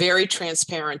 we were very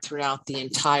transparent throughout the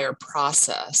entire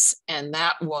process. And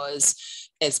that was,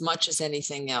 as much as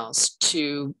anything else,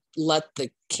 to let the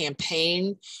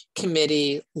campaign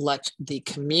committee, let the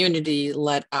community,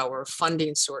 let our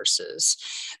funding sources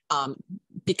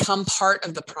become part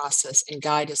of the process and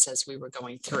guide us as we were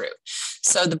going through.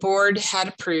 So the board had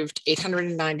approved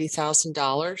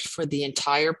 $890,000 for the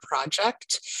entire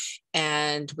project,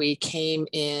 and we came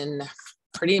in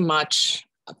pretty much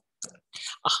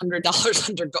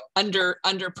 $100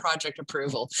 under project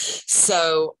approval.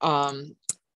 So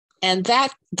and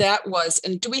that was,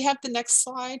 and do we have the next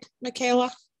slide,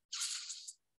 Micayla?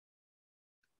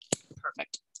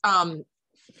 Perfect.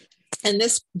 And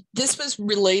this was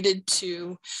related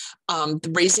to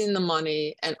raising the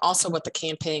money and also what the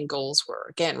campaign goals were.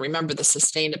 Again, remember the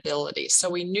sustainability. So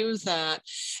we knew that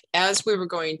as we were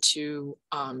going to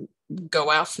go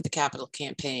out for the capital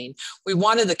campaign, we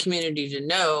wanted the community to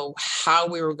know how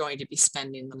we were going to be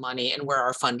spending the money and where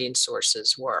our funding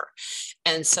sources were.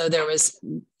 And so there was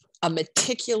a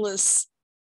meticulous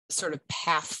sort of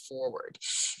path forward.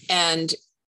 And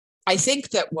I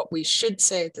think that what we should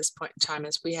say at this point in time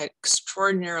is we had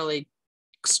extraordinarily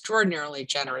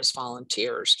generous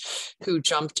volunteers who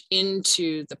jumped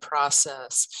into the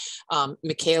process.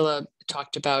 Micayla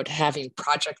talked about having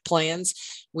project plans.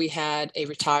 We had a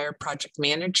retired project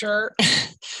manager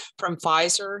from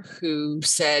Pfizer who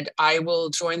said, I will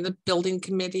join the building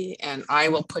committee and I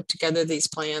will put together these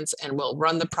plans and we'll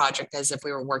run the project as if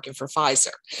we were working for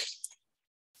Pfizer.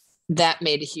 That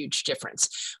made a huge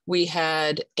difference. We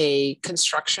had a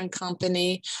construction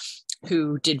company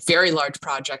who did very large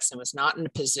projects and was not in a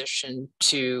position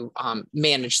to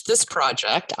manage this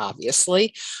project,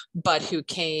 obviously, but who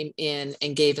came in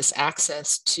and gave us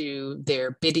access to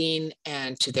their bidding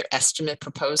and to their estimate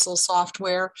proposal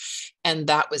software. And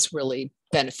that was really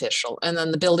beneficial. And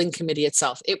then the building committee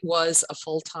itself, it was a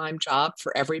full-time job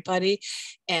for everybody.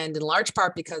 And in large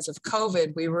part because of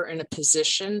COVID, we were in a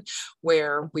position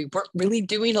where we weren't really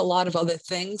doing a lot of other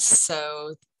things.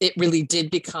 So it really did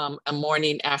become a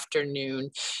morning,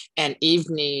 afternoon, and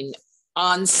evening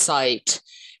on-site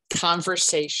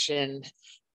conversation,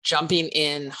 jumping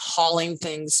in, hauling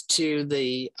things to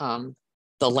the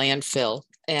landfill.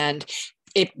 And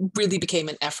it really became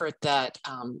an effort that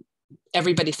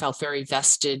everybody felt very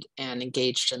vested and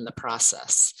engaged in the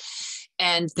process.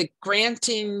 And the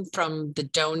granting from the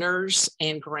donors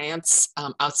and grants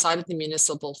outside of the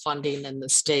municipal funding and the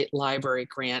state library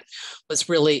grant was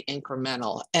really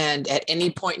incremental. And at any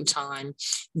point in time,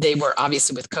 they were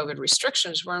obviously with COVID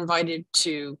restrictions, were invited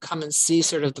to come and see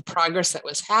sort of the progress that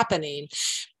was happening,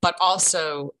 but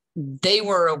also they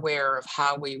were aware of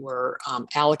how we were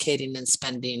allocating and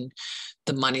spending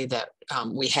the money that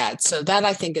we had. So that,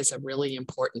 I think, is a really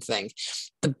important thing.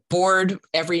 The board,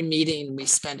 every meeting, we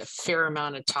spent a fair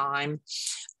amount of time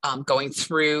going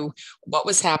through what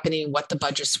was happening, what the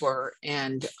budgets were,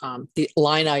 and the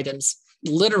line items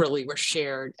literally were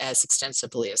shared as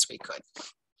extensively as we could.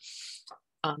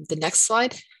 The next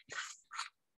slide.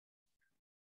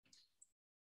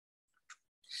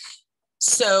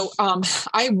 So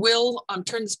I will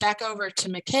turn this back over to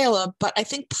Micayla, but I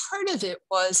think part of it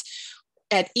was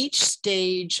at each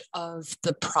stage of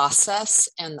the process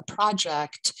and the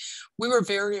project, we were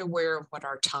very aware of what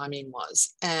our timing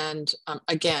was. And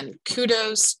again,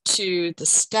 kudos to the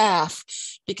staff,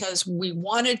 because we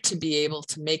wanted to be able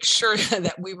to make sure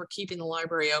that we were keeping the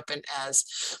library open as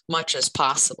much as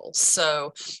possible.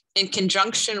 So in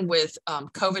conjunction with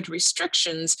COVID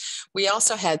restrictions, we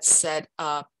also had set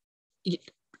up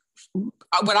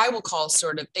what I will call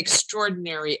sort of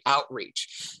extraordinary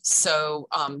outreach. So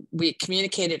we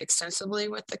communicated extensively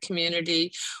with the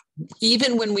community,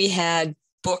 even when we had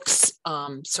books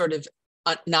sort of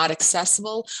not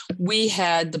accessible. We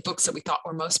had the books that we thought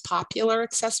were most popular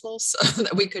accessible, so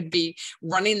that we could be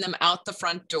running them out the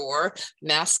front door,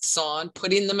 masks on,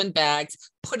 putting them in bags,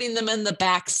 putting them in the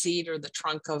back seat or the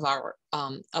trunk of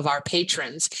our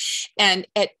patrons. And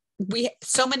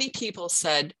so many people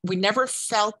said we never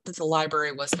felt that the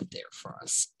library wasn't there for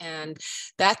us. And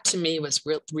that to me was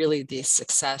really the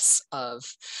success of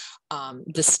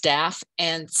the staff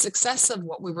and success of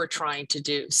what we were trying to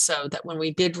do, so that when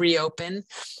we did reopen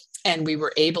and we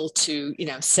were able to,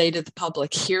 say to the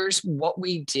public, here's what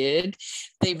we did,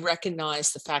 they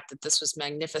recognized the fact that this was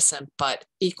magnificent, but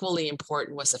equally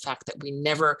important was the fact that we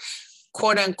never,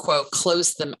 quote unquote,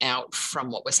 close them out from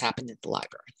what was happening at the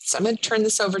library. So I'm going to turn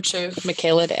this over to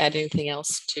Micayla to add anything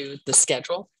else to the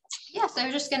schedule. Yes, I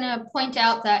was just going to point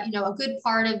out that, a good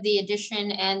part of the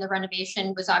addition and the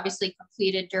renovation was obviously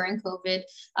completed during COVID,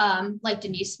 like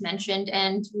Denise mentioned,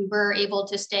 and we were able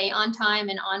to stay on time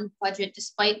and on budget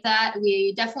despite that.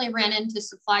 We definitely ran into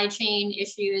supply chain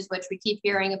issues, which we keep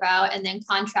hearing about, and then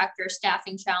contractor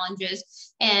staffing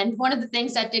challenges. And one of the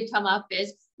things that did come up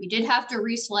is we did have to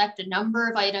reselect a number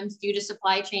of items due to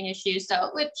supply chain issues. So,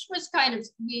 which was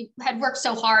we had worked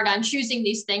so hard on choosing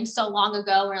these things so long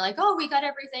ago. We're like, oh, we got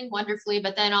everything wonderfully.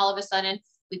 But then all of a sudden,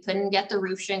 we couldn't get the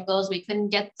roof shingles. We couldn't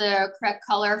get the correct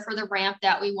color for the ramp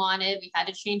that we wanted. We had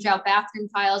to change out bathroom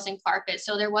tiles and carpet.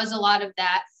 So there was a lot of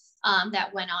that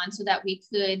that went on so that we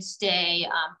could stay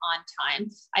on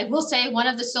time. I will say one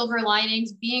of the silver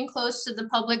linings, being close to the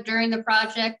public during the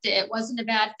project, it wasn't a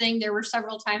bad thing. There were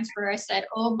several times where I said,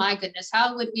 oh my goodness,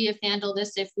 how would we have handled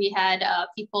this if we had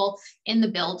people in the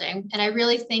building? And I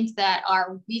really think that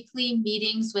our weekly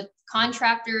meetings with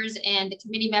contractors and the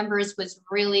committee members was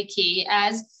really key.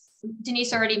 As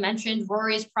Denise already mentioned,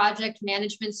 Rory's project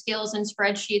management skills and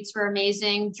spreadsheets were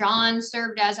amazing. John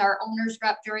served as our owner's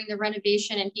rep during the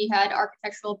renovation, and he had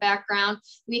architectural background.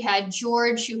 We had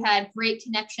George, who had great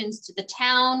connections to the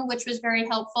town, which was very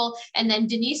helpful. And then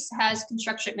Denise has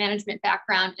construction management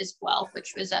background as well,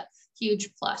 which was a huge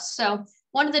plus. So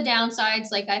one of the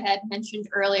downsides, like I had mentioned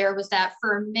earlier, was that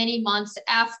for many months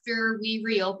after we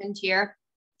reopened here,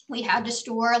 we had to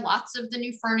store lots of the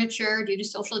new furniture due to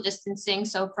social distancing.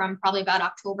 So from probably about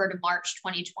October to March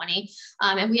 2020.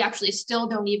 And we actually still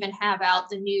don't even have out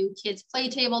the new kids play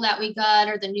table that we got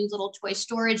or the new little toy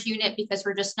storage unit, because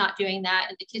we're just not doing that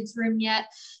in the kids room yet.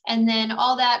 And then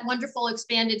all that wonderful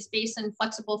expanded space and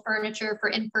flexible furniture for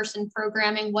in-person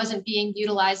programming wasn't being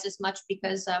utilized as much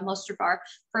because most of our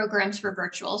programs were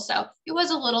virtual. So it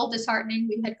was a little disheartening.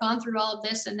 We had gone through all of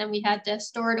this and then we had to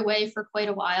store it away for quite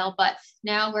a while, but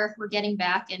now we're getting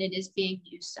back and it is being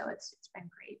used. So it's been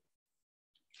great.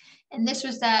 And this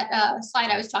was that slide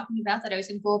I was talking about that I was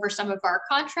going to go over some of our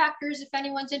contractors if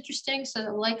anyone's interested.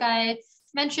 So like I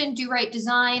mentioned Do Right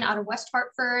Design out of West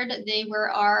Hartford. They were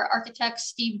our architects,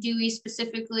 Steve Dewey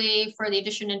specifically for the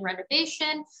addition and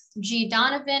renovation. G.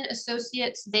 Donovan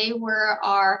Associates, they were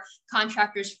our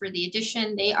contractors for the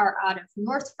addition. They are out of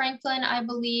North Franklin, I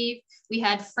believe. We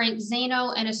had Frank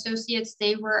Zano and Associates.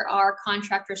 They were our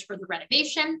contractors for the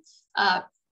renovation.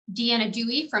 Deanna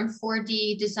Dewey from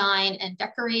 4D Design and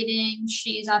Decorating.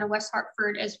 She's out of West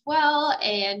Hartford as well,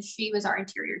 and she was our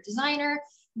interior designer.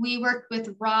 We worked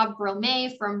with Rob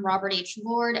Bromé from Robert H.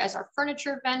 Lord as our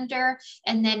furniture vendor.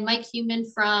 And then Mike Human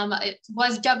from, it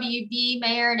was WB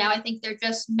Mayor. Now I think they're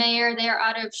just Mayor. They're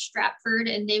out of Stratford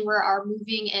and they were our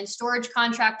moving and storage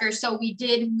contractors. So we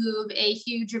did move a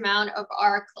huge amount of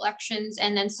our collections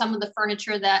and then some of the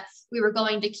furniture that we were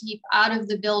going to keep out of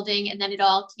the building, and then it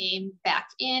all came back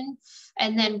in.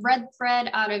 And then Red Thread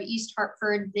out of East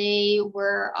Hartford, they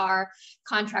were our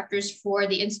contractors for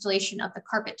the installation of the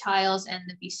carpet tiles and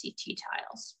the VCT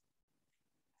tiles.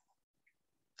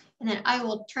 And then I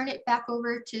will turn it back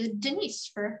over to Denise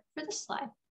for this slide.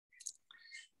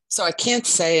 So I can't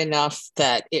say enough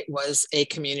that it was a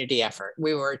community effort.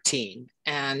 We were a team,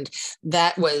 and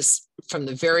that was from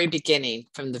the very beginning,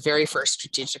 from the very first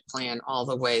strategic plan all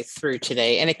the way through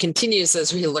today. And it continues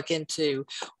as we look into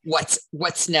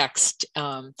what's next.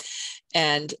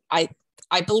 And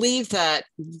I believe that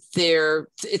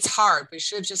it's hard. We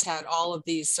should have just had all of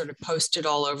these sort of posted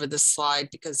all over the slide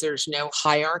because there's no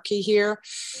hierarchy here.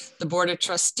 The Board of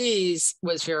Trustees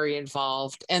was very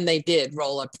involved and they did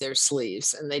roll up their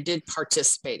sleeves and they did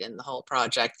participate in the whole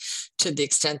project to the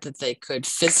extent that they could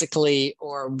physically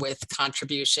or with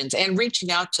contributions and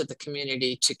reaching out to the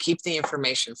community to keep the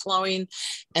information flowing,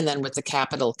 and then with the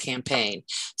capital campaign.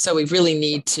 So we really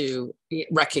need to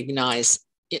recognize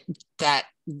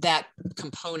that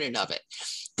component of it.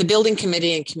 The building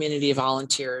committee and community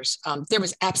volunteers, there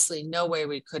was absolutely no way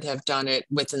we could have done it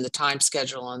within the time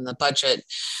schedule and the budget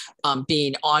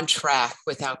being on track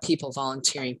without people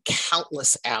volunteering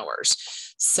countless hours.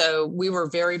 So we were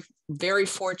very, very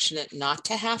fortunate not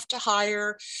to have to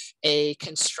hire a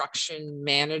construction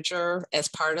manager as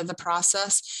part of the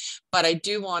process. But I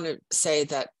do want to say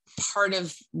that part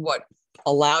of what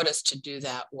allowed us to do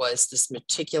that was this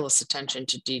meticulous attention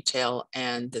to detail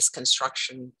and this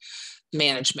construction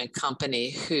management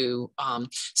company who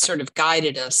sort of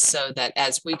guided us so that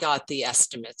as we got the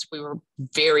estimates, we were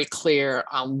very clear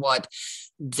on what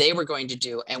they were going to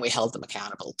do and we held them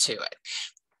accountable to it.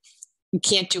 You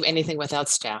can't do anything without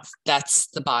staff. That's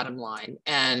the bottom line.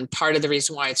 And part of the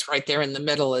reason why it's right there in the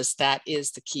middle is that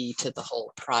is the key to the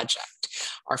whole project.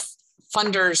 Our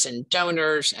funders and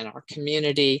donors and our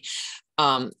community,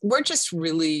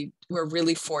 we're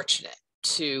really fortunate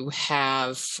to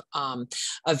have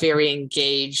a very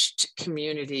engaged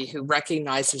community who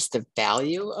recognizes the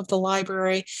value of the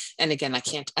library. And again, I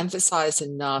can't emphasize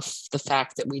enough the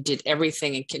fact that we did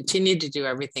everything and continue to do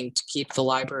everything to keep the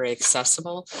library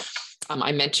accessible.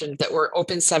 I mentioned that we're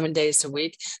open 7 days a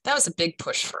week. That was a big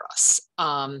push for us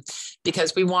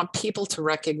because we want people to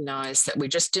recognize that we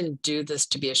just didn't do this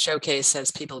to be a showcase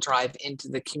as people drive into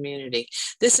the community.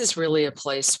 This is really a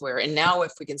place where, and now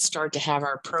if we can start to have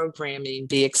our programming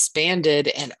be expanded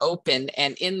and open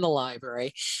and in the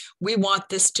library, we want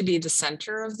this to be the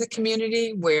center of the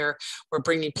community where we're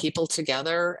bringing people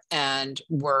together and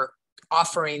we're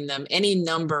offering them any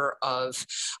number of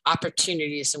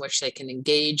opportunities in which they can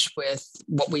engage with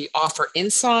what we offer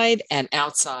inside and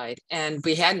outside. And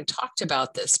we hadn't talked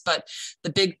about this, but the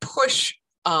big push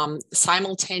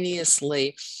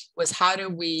simultaneously was how do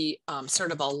we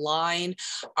sort of align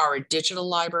our digital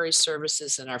library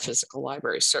services and our physical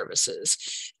library services.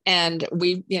 And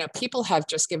people have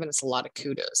just given us a lot of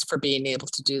kudos for being able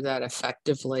to do that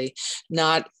effectively,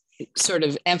 not sort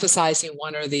of emphasizing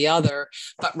one or the other,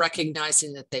 but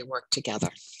recognizing that they work together.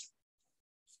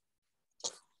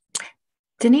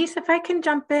 Denise, if I can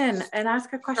jump in and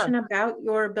ask a question about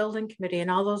your building committee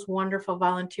and all those wonderful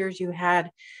volunteers you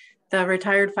had, the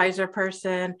retired Pfizer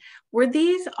person, were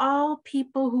these all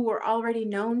people who were already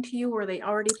known to you? Were they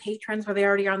already patrons? Were they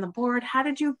already on the board? How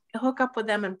did you hook up with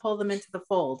them and pull them into the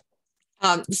fold?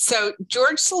 So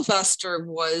George Sylvester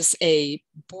was a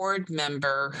board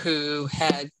member who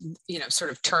had, sort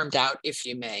of termed out, if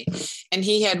you may, and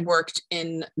he had worked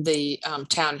in the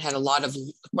town, had a lot of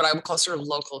what I would call sort of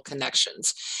local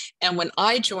connections. And when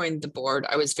I joined the board,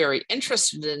 I was very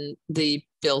interested in the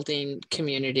building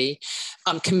committee,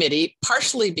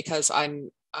 partially because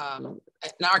I'm an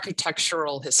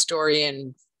architectural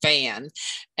historian fan,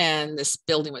 and this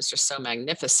building was just so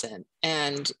magnificent.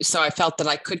 And so I felt that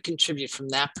I could contribute from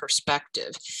that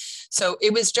perspective. So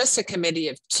it was just a committee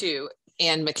of two.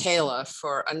 and Micayla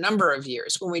for a number of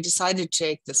years. When we decided to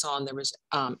take this on, there was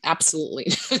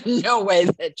absolutely no way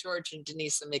that George and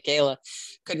Denise and Micayla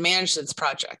could manage this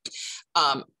project.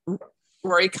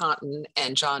 Rory Cotton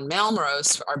and John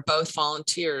Malmrose are both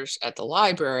volunteers at the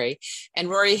library, and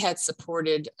Rory had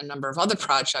supported a number of other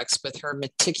projects with her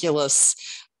meticulous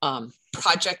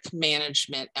project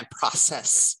management and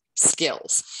process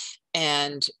skills.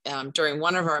 And during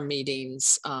one of our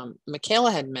meetings,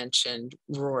 Micayla had mentioned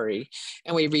Rory,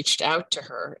 and we reached out to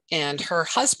her. And her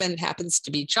husband happens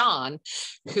to be John,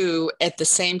 who at the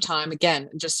same time, again,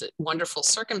 just wonderful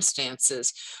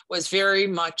circumstances, was very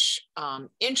much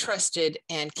interested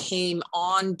and came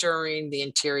on during the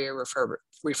interior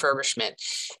refurbishment.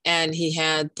 And he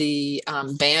had the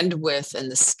bandwidth and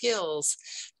the skills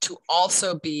to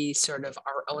also be sort of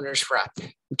our owner's rep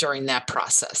during that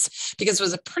process, because it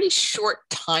was a pretty short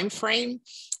time frame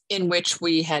in which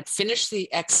we had finished the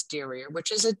exterior,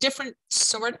 which is a different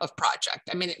sort of project.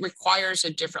 I mean, it requires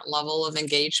a different level of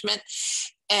engagement.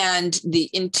 And the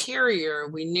interior,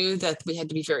 we knew that we had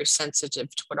to be very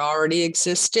sensitive to what already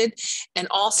existed, and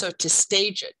also to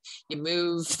stage it. You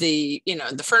move the,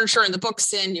 the furniture and the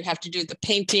books in, you have to do the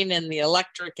painting and the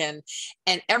electric, and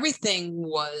everything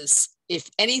was, if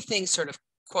anything sort of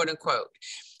quote unquote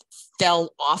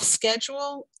fell off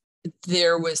schedule,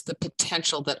 there was the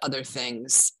potential that other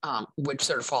things would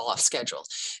sort of fall off schedule.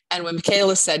 And when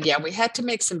Micayla said, yeah, we had to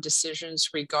make some decisions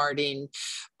regarding,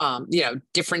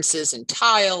 differences in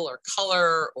tile or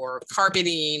color or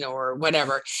carpeting or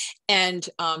whatever. And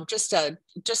just a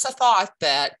thought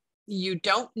that you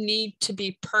don't need to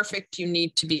be perfect. You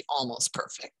need to be almost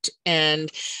perfect.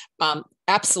 And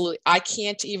absolutely, I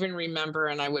can't even remember,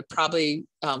 and I would probably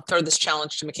throw this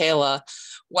challenge to Micayla,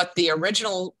 what the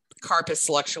original carpet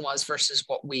selection was versus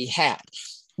what we had.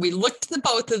 We looked at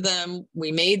both of them,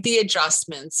 we made the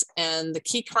adjustments, and the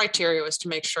key criteria was to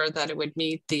make sure that it would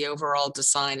meet the overall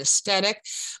design aesthetic,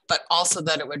 but also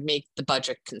that it would meet the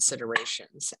budget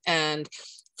considerations. And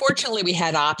fortunately, we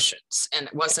had options, and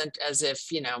it wasn't as if,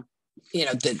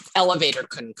 the elevator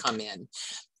couldn't come in.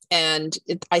 And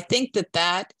I think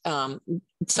that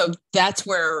so that's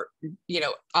where,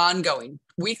 ongoing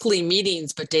weekly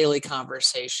meetings, but daily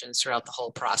conversations throughout the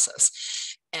whole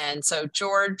process. And so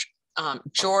George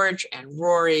and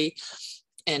Rory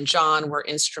and John were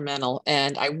instrumental.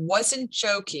 And I wasn't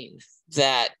joking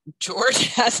that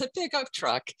George has a pickup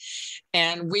truck,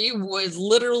 and we would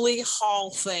literally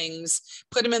haul things,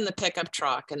 put them in the pickup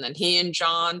truck, and then he and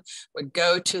John would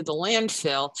go to the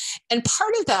landfill. And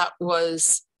part of that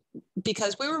was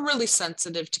because we were really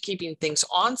sensitive to keeping things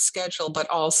on schedule, but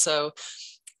also,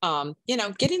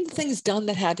 getting the things done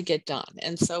that had to get done.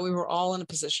 And so we were all in a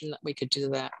position that we could do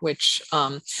that, which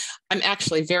I'm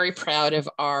actually very proud of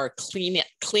our clean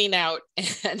out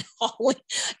and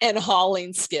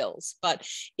hauling skills. But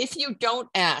if you don't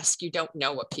ask, you don't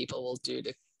know what people will do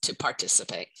to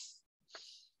participate.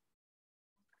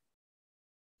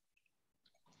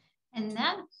 And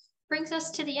that brings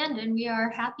us to the end, and we are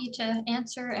happy to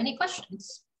answer any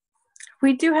questions.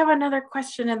 We do have another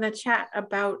question in the chat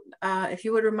about if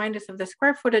you would remind us of the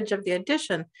square footage of the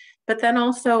addition, but then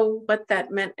also what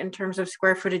that meant in terms of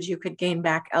square footage you could gain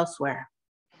back elsewhere.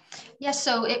 Yes,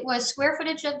 so it was square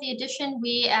footage of the addition.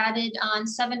 We added on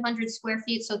 700 square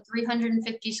feet, so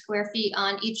 350 square feet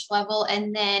on each level.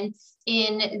 And then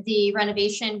in the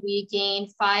renovation, we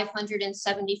gained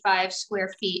 575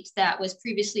 square feet that was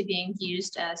previously being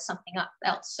used as something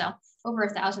else. So over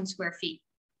 1,000 square feet.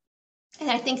 And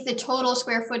I think the total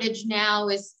square footage now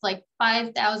is like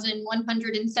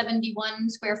 5,171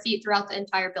 square feet throughout the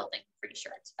entire building. I'm pretty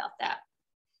sure it's about that.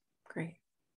 Great.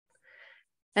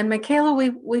 And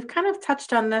Micayla, we've kind of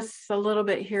touched on this a little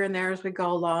bit here and there as we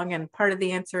go along, and part of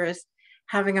the answer is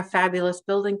having a fabulous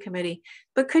building committee.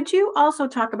 But could you also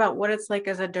talk about what it's like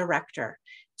as a director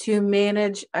to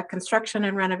manage a construction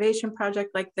and renovation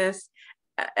project like this,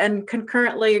 and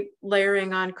concurrently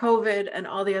layering on COVID and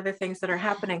all the other things that are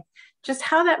happening? Just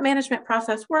how that management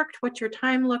process worked, what your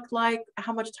time looked like,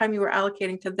 how much time you were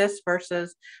allocating to this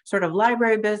versus sort of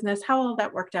library business, how all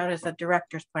that worked out as a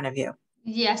director's point of view.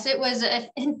 Yes, it was an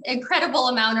incredible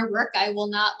amount of work. I will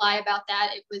not lie about that.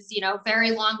 It was,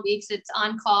 very long weeks. It's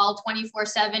on call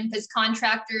 24/7 because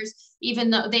contractors,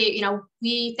 even though they,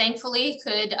 we thankfully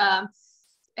could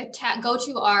go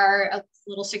to our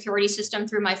little security system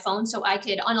through my phone so I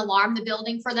could unalarm the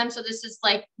building for them. So this is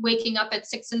like waking up at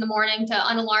 6 in the morning to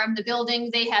unalarm the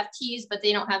building. They have keys, but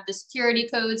they don't have the security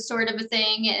codes, sort of a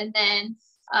thing. And then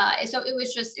So it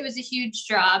was a huge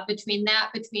job between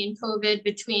COVID,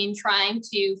 between trying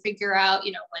to figure out,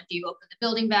 when do you open the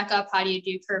building back up? How do you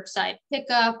do curbside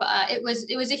pickup? It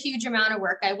was a huge amount of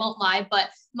work, I won't lie, but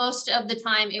most of the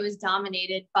time it was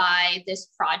dominated by this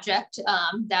project.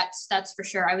 That's for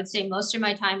sure. I would say most of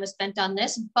my time was spent on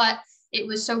this, but it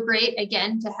was so great,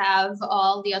 again, to have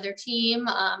all the other team.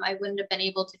 I wouldn't have been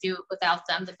able to do it without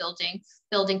them, the building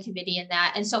committee and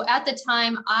that. And so at the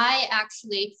time, I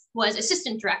actually was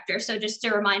assistant director. So just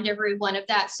to remind everyone of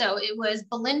that. So it was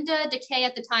Belinda DeKay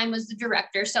at the time was the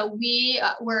director. So we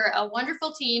were a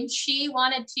wonderful team. She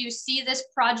wanted to see this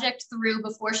project through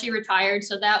before she retired.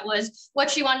 So that was what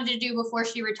she wanted to do before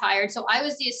she retired. So I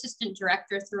was the assistant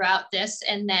director throughout this.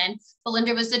 And then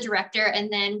Belinda was the director. And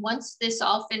then once this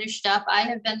all finished up, I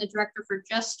have been the director for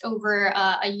just over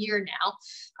a year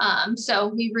now. So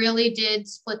we really did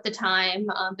split the time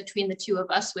between the two of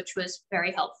us, which was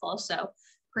very helpful. So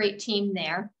great team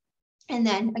there. And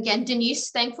then again,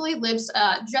 Denise thankfully lives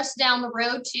just down the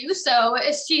road too. So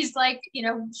she's like,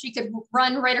 she could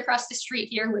run right across the street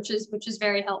here, which is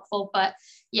very helpful. But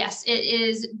yes, it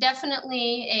is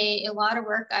definitely a lot of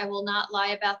work. I will not lie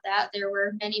about that. There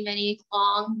were many, many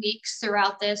long weeks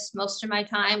throughout this. Most of my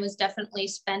time was definitely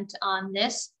spent on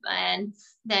this, and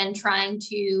then trying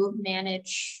to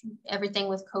manage everything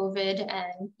with COVID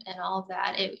and all of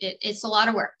that. It's a lot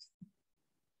of work.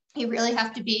 You really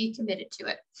have to be committed to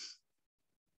it.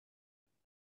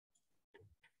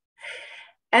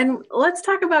 And let's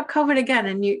talk about COVID again.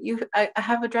 And I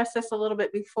have addressed this a little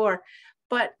bit before,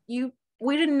 but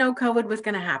we didn't know COVID was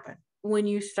going to happen when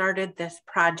you started this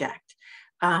project.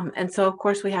 And so of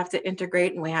course we have to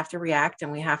integrate and we have to react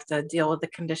and we have to deal with the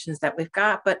conditions that we've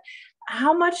got. But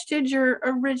how much did your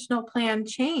original plan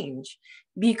change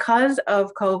because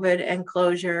of COVID and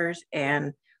closures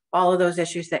and all of those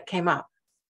issues that came up?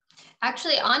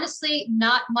 Actually, honestly,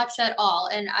 not much at all.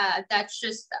 And that's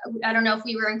just, I don't know if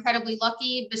we were incredibly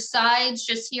lucky. Besides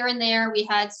just here and there, we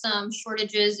had some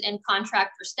shortages in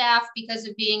contractor staff because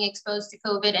of being exposed to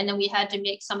COVID. And then we had to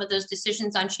make some of those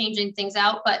decisions on changing things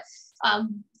out. But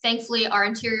thankfully, our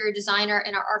interior designer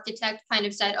and our architect kind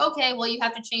of said, okay, well, you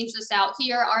have to change this out.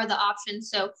 Here are the options.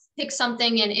 So pick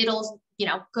something and it'll,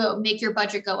 go make your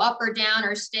budget go up or down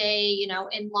or stay,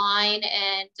 in line.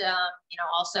 And,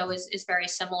 also is very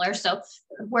similar. So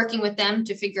working with them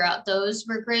to figure out those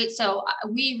were great. So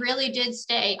we really did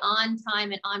stay on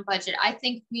time and on budget. I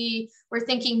think we were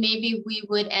thinking maybe we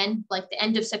would end like the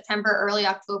end of September, early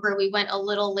October. We went a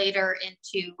little later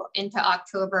into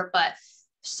October, but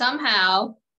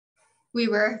somehow we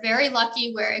were very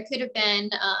lucky where it could have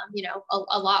been,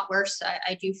 a lot worse.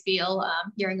 I do feel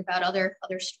hearing about other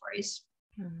stories.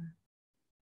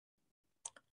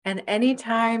 And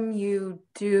anytime you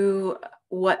do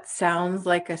what sounds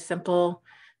like a simple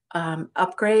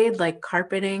upgrade, like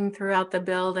carpeting throughout the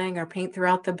building or paint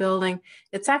throughout the building,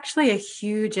 it's actually a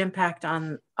huge impact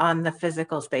on the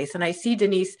physical space. And I see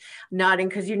Denise nodding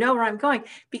because you know where I'm going,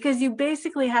 because you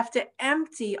basically have to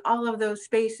empty all of those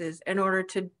spaces in order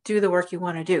to do the work you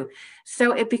want to do.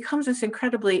 So it becomes this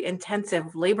incredibly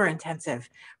intensive, labor intensive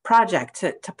project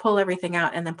to pull everything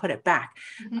out and then put it back.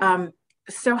 Mm-hmm.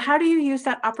 So how do you use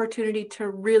that opportunity to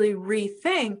really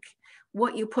rethink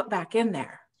what you put back in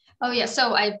there? Oh yeah,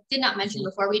 so I did not mention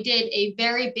before, we did a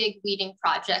very big weeding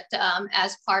project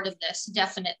as part of this,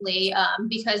 definitely,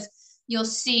 because you'll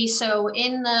see, so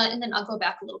and then I'll go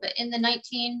back a little bit, in the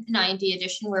 1990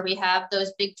 edition where we have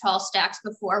those big tall stacks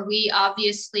before, we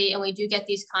obviously, and we do get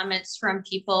these comments from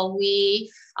people,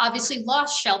 we obviously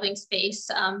lost shelving space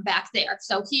back there.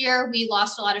 So here we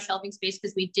lost a lot of shelving space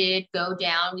because we did go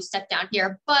down, we stepped down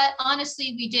here, but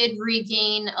honestly, we did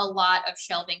regain a lot of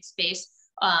shelving space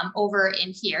over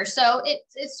in here. So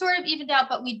it's sort of evened out,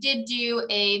 but we did do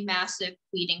a massive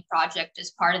weeding project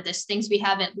as part of this. Things we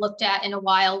haven't looked at in a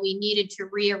while. We needed to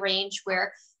rearrange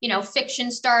where, fiction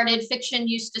started. Fiction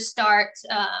used to start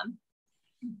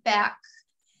back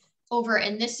over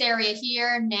in this area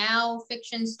here. Now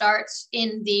fiction starts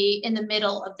in the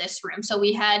middle of this room. So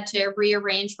we had to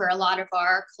rearrange where a lot of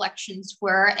our collections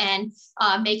were, and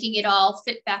making it all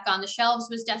fit back on the shelves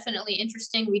was definitely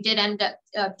interesting. We did end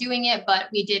up doing it, but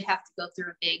we did have to go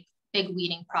through a big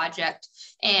weeding project.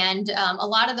 And a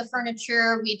lot of the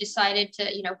furniture we decided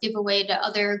to, give away to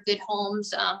other good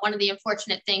homes. One of the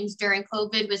unfortunate things during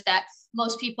COVID was that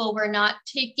most people were not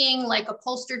taking like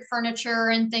upholstered furniture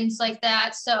and things like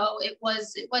that. So it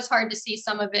was hard to see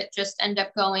some of it just end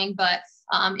up going, but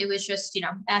it was just,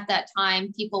 at that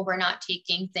time, people were not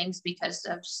taking things because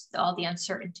of all the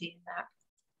uncertainty in that.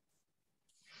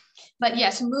 But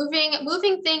yes,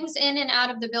 moving things in and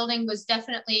out of the building was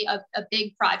definitely a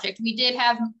big project. We did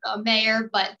have a mayor,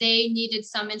 but they needed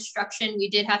some instruction. We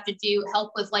did have to do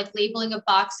help with like labeling of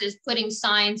boxes, putting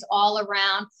signs all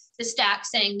around the stack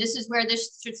saying this is where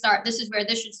this should start, this is where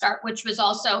this should start, which was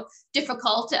also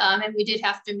difficult. And we did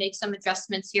have to make some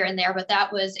adjustments here and there, but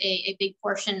that was a big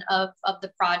portion of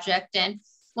the project. And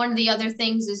one of the other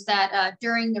things is that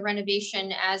during the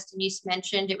renovation, as Denise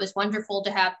mentioned, it was wonderful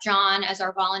to have John as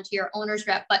our volunteer owner's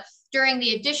rep, but during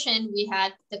the addition, we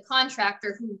had the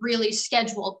contractor who really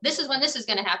scheduled, this is when this is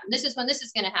going to happen, this is when this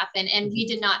is going to happen, and we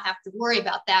did not have to worry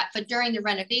about that. But during the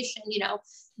renovation, you know,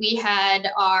 we had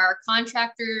our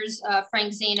contractors,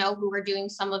 Frank Zano, who were doing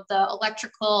some of the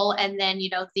electrical and then, you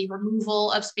know, the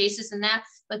removal of spaces and that.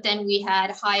 But then we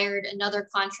had hired another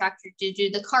contractor to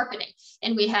do the carpeting,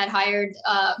 and we had hired,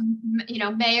 you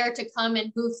know, mayor to come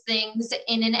and move things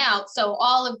in and out. So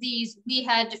all of these we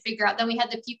had to figure out. Then we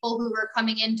had the people who were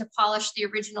coming in to polish the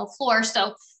original floor.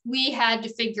 So we had to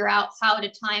figure out how to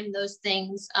time those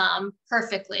things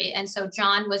perfectly. And so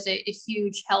John was a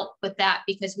huge help with that,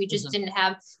 because we just didn't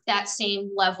have that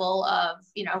same level of,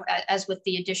 you know, as with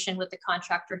the addition, with the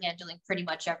contractor handling pretty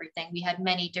much everything. We had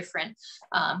many different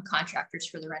contractors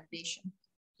for the renovation.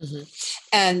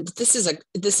 And this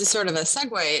is sort of a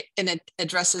segue, and it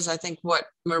addresses, I think, what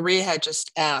Maria had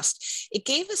just asked. It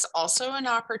gave us also an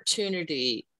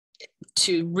opportunity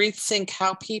to rethink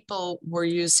how people were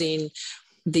using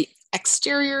the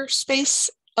exterior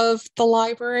space of the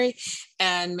library.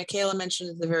 And Micayla mentioned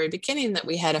at the very beginning that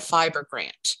we had a fiber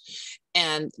grant,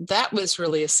 and that was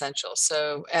really essential.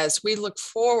 So as we look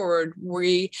forward,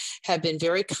 we have been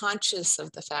very conscious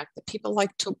of the fact that people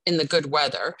like to, in the good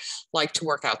weather, like to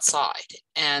work outside.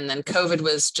 And then COVID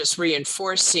was just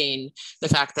reinforcing the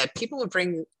fact that people would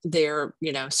bring their,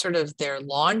 you know, sort of their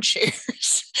lawn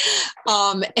chairs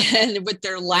and with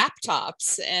their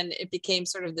laptops, and it became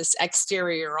sort of this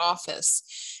exterior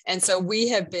office. And so we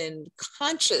have been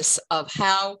conscious of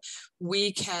how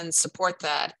we can support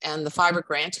that. And the fiber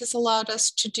grant has allowed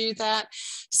us to do that.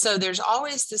 So there's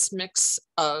always this mix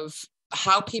of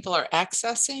how people are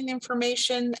accessing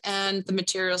information and the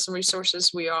materials and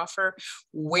resources we offer,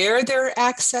 where they're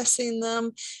accessing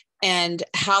them, and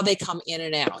how they come in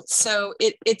and out. So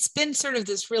it's been sort of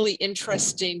this really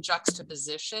interesting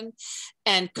juxtaposition.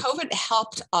 And COVID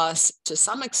helped us to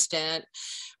some extent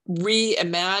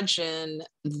reimagine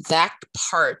that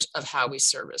part of how we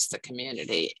service the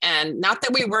community. And not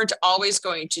that we weren't always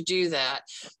going to do that,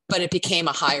 but it became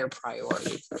a higher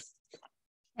priority.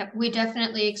 Yep, we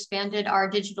definitely expanded our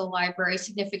digital library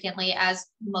significantly, as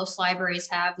most libraries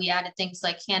have. We added things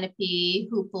like Canopy,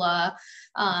 Hoopla,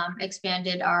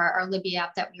 expanded our Libby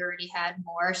app that we already had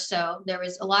more. So there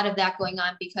was a lot of that going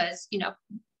on because, you know,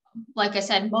 like I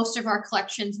said, most of our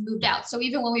collections moved out. So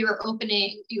even when we were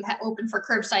opening, you had open for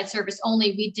curbside service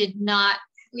only,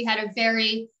 we had a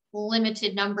very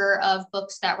limited number of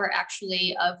books that were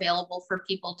actually available for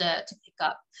people to pick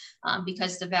up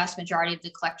because the vast majority of the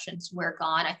collections were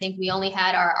gone. I think we only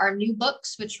had our new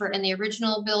books, which were in the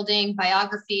original building,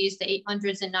 biographies, the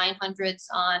 800s and 900s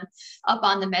up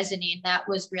on the mezzanine. That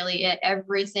was really it.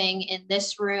 Everything in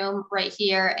this room right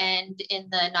here and in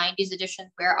the 90s edition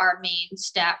where our main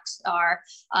stacks are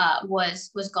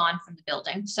was gone from the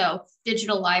building. So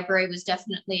digital library was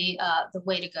definitely the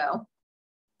way to go.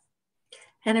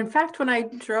 And in fact, when I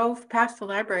drove past the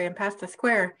library and past the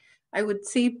square, I would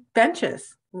see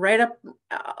benches right up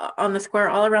on the square,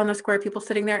 all around the square, people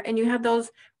sitting there. And you had those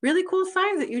really cool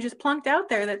signs that you just plunked out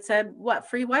there that said, what,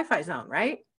 free Wi-Fi zone,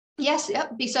 right? Yes.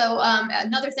 Yep. So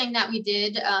another thing that we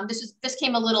did, this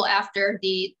came a little after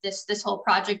this whole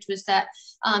project, was that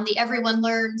the Everyone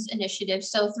Learns initiative.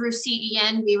 So through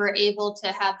CEN, we were able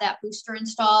to have that booster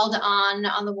installed on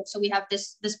the. So we have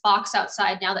this box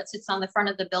outside now that sits on the front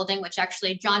of the building, which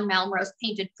actually John Malmrose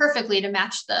painted perfectly to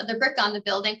match the brick on the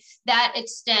building. That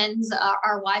extends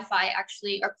our Wi-Fi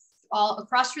actually all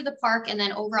across through the park and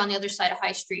then over on the other side of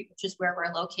High Street, which is where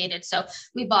we're located. So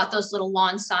we bought those little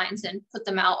lawn signs and put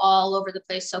them out all over the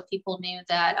place so people knew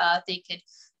that they could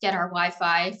get our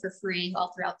Wi-Fi for free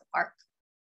all throughout the park.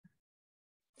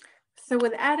 So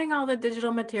with adding all the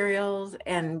digital materials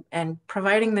and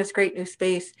providing this great new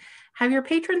space, have your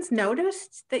patrons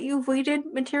noticed that you've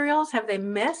weeded materials? Have they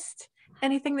missed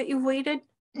anything that you've weeded?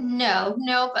 No,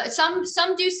 but some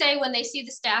do say when they see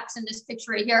the stacks in this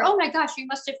picture right here, oh my gosh, you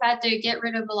must have had to get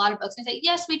rid of a lot of books. And say,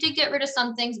 yes, we did get rid of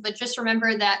some things, but just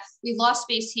remember that we lost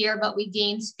space here, but we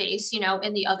gained space, you know,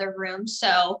 in the other room.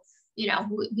 So, you know,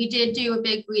 we did do a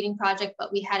big weeding project,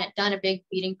 but we hadn't done a big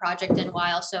weeding project in a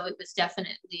while. So it was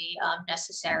definitely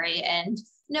necessary. And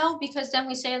No, because then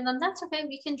we say to them, that's okay,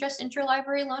 we can just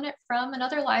interlibrary loan it from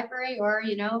another library, or,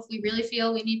 you know, if we really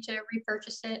feel we need to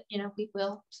repurchase it, you know, we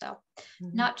will. So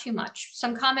not too much.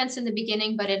 Some comments in the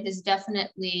beginning, but it has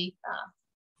definitely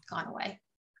gone away.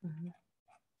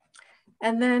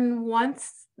 And then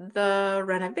once the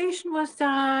renovation was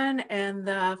done and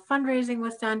the fundraising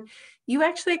was done, you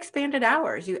actually expanded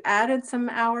hours. You added some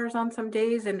hours on some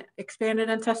days and expanded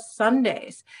into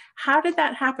Sundays. How did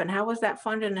that happen? How was that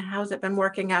funded, and how's it been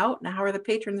working out? And how are the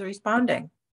patrons responding?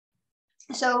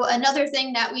 So another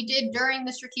thing that we did during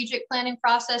the strategic planning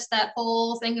process, that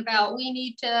whole thing about we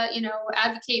need to, you know,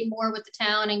 advocate more with the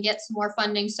town and get some more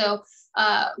funding. So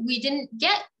we didn't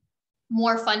get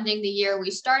more funding the year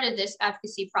we started this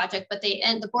advocacy project, but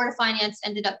the Board of Finance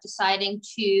ended up deciding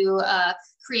to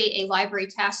create a library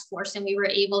task force, and we were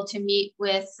able to meet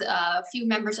with a few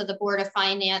members of the Board of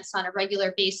Finance on a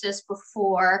regular basis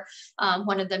before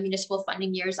one of the municipal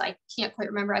funding years. I can't quite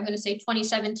remember. I'm going to say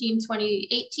 2017,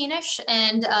 2018-ish.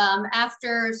 And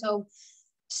so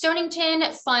Stonington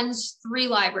funds 3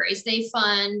 libraries. They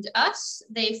fund us,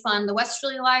 they fund the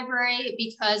Westerly Library,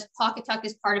 because Pawcatuck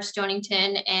is part of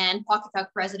Stonington, and Pawcatuck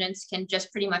residents can just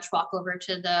pretty much walk over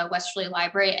to the Westerly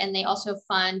Library. And they also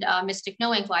fund Mystic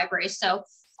Knowing Library. So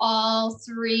all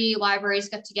 3 libraries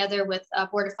got together with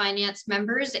Board of Finance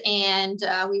members, and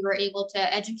we were able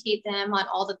to educate them on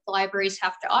all that the libraries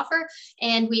have to offer.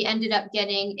 And we ended up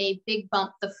getting a big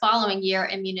bump the following year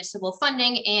in municipal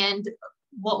funding. And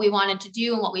what we wanted to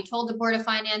do and what we told the Board of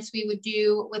Finance we would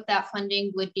do with that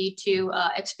funding would be to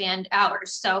expand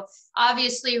hours. So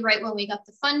obviously, right when we got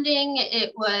the funding,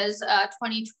 it was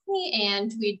 2020,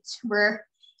 and we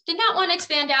did not want to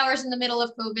expand hours in the middle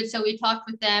of COVID. So we talked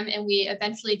with them and we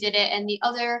eventually did it. And the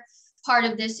other part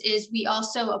of this is we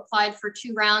also applied for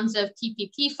 2 rounds of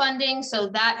PPP funding. So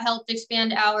that helped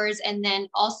expand hours. And then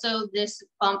also this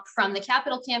bump from the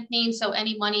capital campaign. So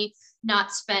any money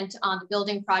not spent on the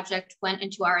building project went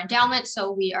into our endowment.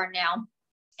 So we are now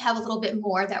have a little bit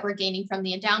more that we're gaining from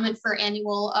the endowment for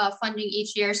annual funding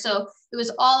each year. So it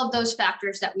was all of those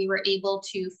factors that we were able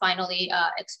to finally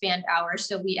expand hours.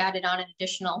 So we added on an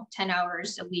additional 10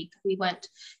 hours a week. We went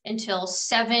until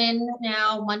 7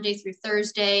 now, Monday through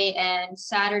Thursday, and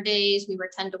Saturdays we were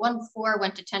 10 to 1 before,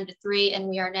 went to 10 to 3, and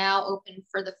we are now open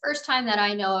for the first time that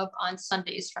I know of on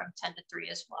Sundays from 10 to 3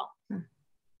 as well.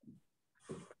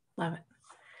 Love it.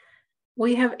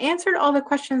 We have answered all the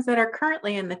questions that are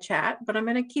currently in the chat, but I'm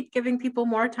going to keep giving people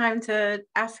more time to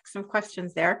ask some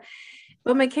questions there.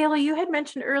 But Micayla, you had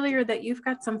mentioned earlier that you've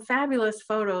got some fabulous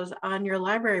photos on your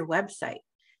library website.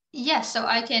 Yes, so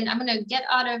I'm going to get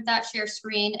out of that share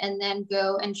screen and then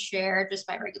go and share just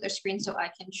my regular screen so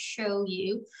I can show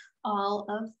you all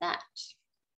of that.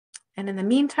 And in the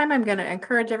meantime, I'm going to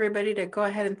encourage everybody to go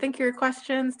ahead and think of your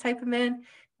questions, type them in.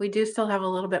 We do still have a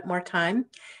little bit more time.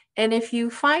 And if you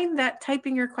find that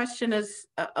typing your question is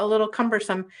a little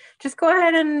cumbersome, just go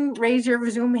ahead and raise your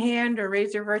Zoom hand or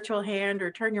raise your virtual hand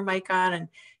or turn your mic on and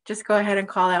just go ahead and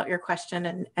call out your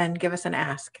question and give us an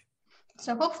ask.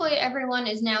 So hopefully everyone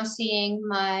is now seeing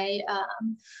my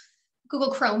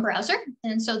Google Chrome browser.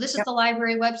 And so this is the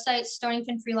library website,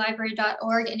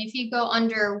 stoningtonfreelibrary.org. And if you go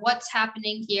under what's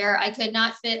happening here, I could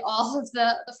not fit all of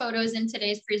the photos in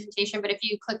today's presentation, but if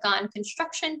you click on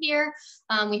construction here,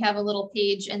 we have a little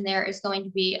page, and there is going to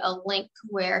be a link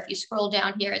where if you scroll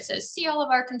down here, it says, see all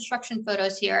of our construction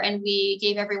photos here. And we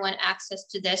gave everyone access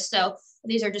to this. So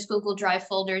these are just Google Drive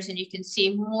folders, and you can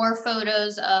see more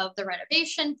photos of the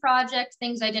renovation project,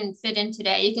 things I didn't fit in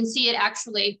today. You can see it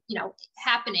actually, you know,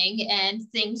 happening, and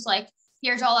things like,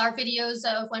 here's all our videos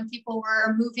of when people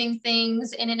were moving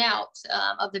things in and out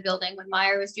of the building, when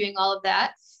Meyer was doing all of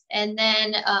that. And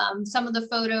then some of the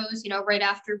photos, you know, right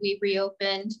after we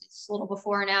reopened, it's a little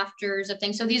before and afters of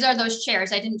things. So these are those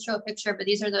chairs. I didn't show a picture, but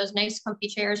these are those nice comfy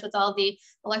chairs with all the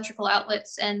electrical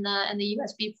outlets and the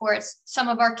USB ports, some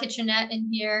of our kitchenette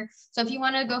in here. So if you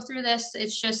want to go through this,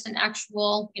 it's just an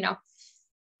actual, you know,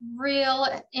 real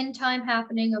in time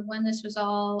happening of when this was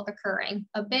all occurring.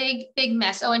 A big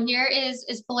mess. Oh, and here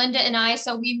is Belinda and I.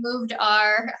 So we moved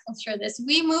I'll show this.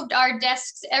 We moved our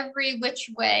desks every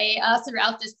which way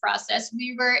throughout this process.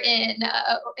 We were in,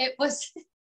 it was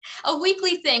a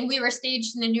weekly thing. We were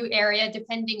staged in a new area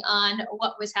depending on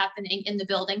what was happening in the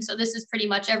building. So this is pretty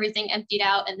much everything emptied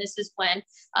out. And this is when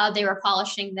they were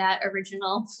polishing that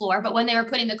original floor. But when they were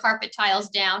putting the carpet tiles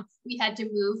down, we had to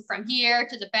move from here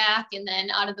to the back and then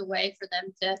out of the way for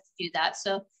them to do that.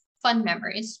 So fun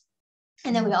memories.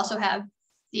 And then we also have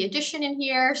the addition in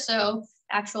here. So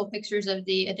actual pictures of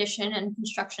the addition and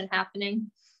construction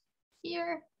happening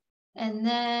here. And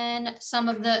then some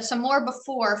more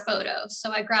before photos.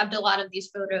 So I grabbed a lot of these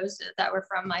photos that were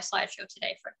from my slideshow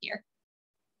today from here.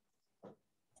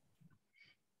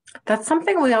 That's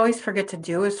something we always forget to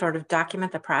do, is sort of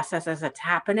document the process as it's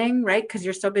happening, right? Because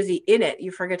you're so busy in it,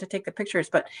 you forget to take the pictures.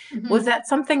 But was that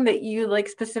something that you like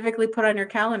specifically put on your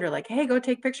calendar, like, hey, go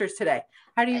take pictures today?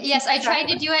 How do you? Yes, I tried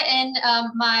to do it, and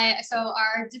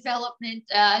our development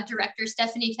director,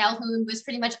 Stephanie Calhoun, was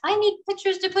pretty much, I need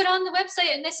pictures to put on the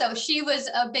website, and so she was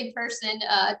a big person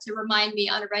to remind me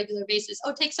on a regular basis,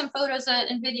 oh, take some photos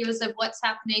and videos of what's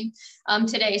happening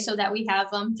today, so that we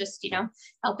have them, just,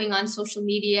 helping on social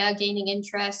media, gaining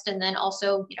interest, and then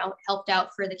also, helped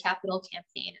out for the capital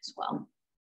campaign as well.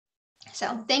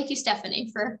 So thank you, Stephanie,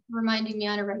 for reminding me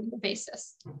on a regular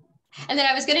basis. And then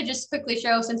I was going to just quickly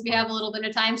show, since we have a little bit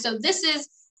of time. So this is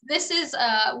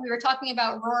we were talking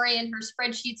about Rory and her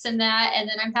spreadsheets and that, and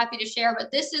then I'm happy to share,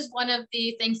 but this is one of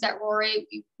the things that Rory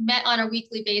met on a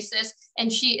weekly basis,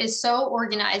 and she is so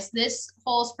organized. This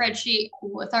whole spreadsheet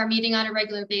with our meeting on a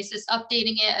regular basis,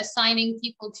 updating it, assigning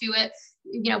people to it,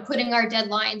 putting our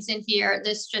deadlines in here,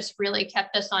 this just really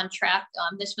kept us on track.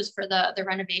 This was for the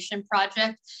renovation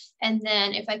project. And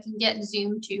then if I can get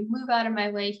Zoom to move out of my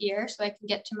way here so I can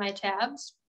get to my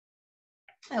tabs,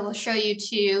 I will show you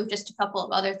too just a couple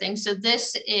of other things. So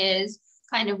this is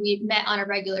kind of, we met on a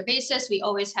regular basis. We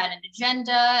always had an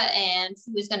agenda and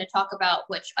who was going to talk about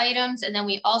which items. And then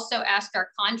we also asked our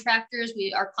contractors.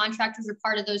 Our contractors are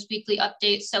part of those weekly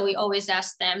updates. So we always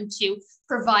ask them to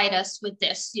provide us with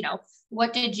this,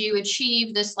 what did you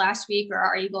achieve this last week, or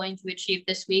are you going to achieve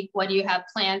this week? What do you have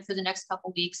planned for the next couple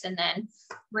of weeks? And then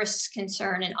risks,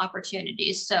 concern, and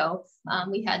opportunities. So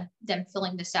we had them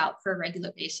filling this out for a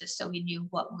regular basis, so we knew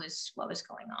what was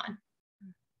going on.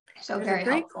 So There's very a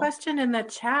great helpful. question in the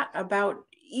chat about,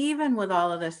 even with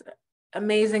all of this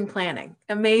amazing planning,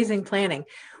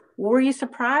 were you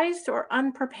surprised or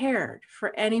unprepared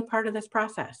for any part of this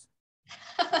process?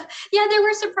 Yeah, there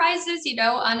were surprises,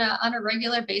 on a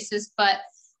regular basis, but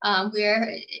where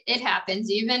it happens,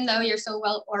 even though you're so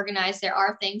well organized, there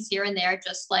are things here and there,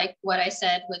 just like what I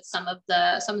said with some of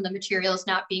the materials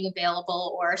not being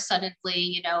available, or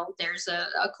suddenly, there's a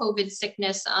COVID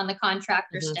sickness on the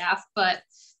contractor staff, but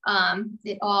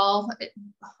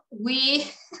we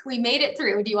made it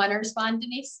through. Do you want to respond,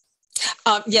 Denise?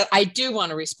 Yeah, I do want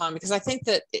to respond, because I think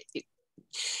that,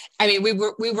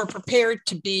 we were prepared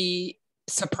to be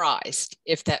surprised,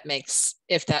 if that makes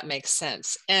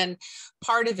sense. And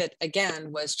part of it,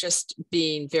 again, was just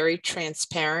being very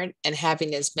transparent and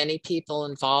having as many people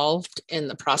involved in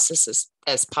the process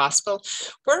as possible.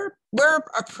 We're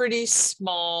a pretty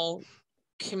small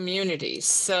communities,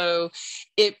 so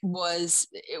it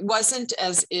wasn't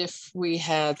as if we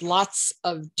had lots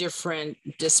of different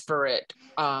disparate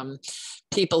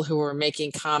people who were making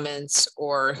comments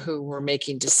or who were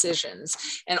making decisions,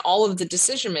 and all of the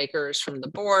decision makers, from the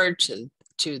board to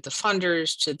the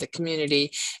funders to the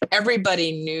community,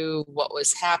 everybody knew what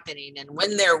was happening. And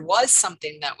when there was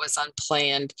something that was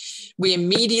unplanned, we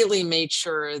immediately made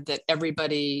sure that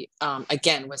everybody,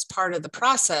 again, was part of the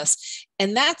process.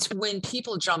 And that's when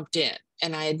people jumped in.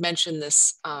 And I had mentioned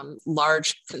this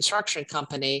large construction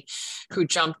company who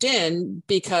jumped in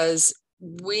because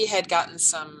we had gotten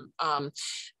some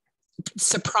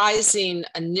surprising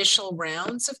initial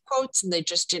rounds of quotes, and they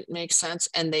just didn't make sense,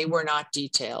 and they were not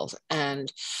detailed.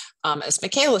 And as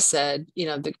Micayla said,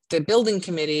 the building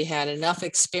committee had enough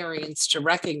experience to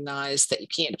recognize that you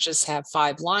can't just have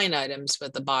 5 line items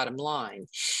with the bottom line.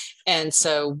 And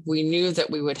so we knew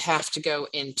that we would have to go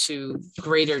into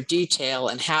greater detail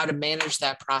and how to manage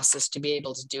that process to be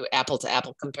able to do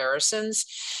apple-to-apple comparisons.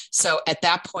 So at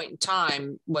that point in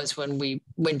time was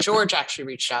when George actually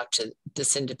reached out to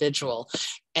this individual,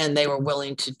 and they were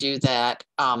willing to do that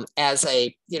as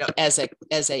a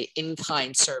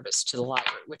in-kind service to the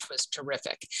library, which was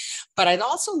terrific. But I'd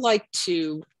also like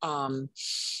to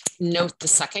note the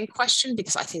second question,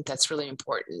 because I think that's really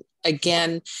important.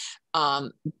 Again,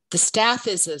 the staff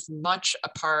is as much a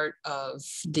part of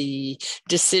the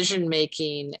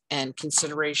decision-making and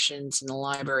considerations in the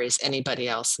library as anybody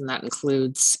else. And that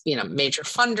includes, major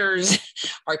funders,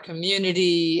 our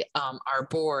community, our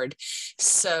board.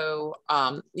 So,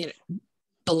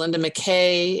 Belinda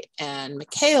McKay and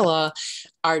Micayla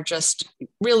are just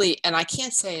really, and I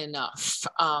can't say enough,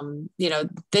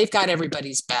 they've got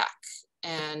everybody's back.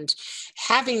 And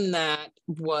having that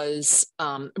was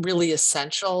really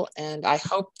essential. And I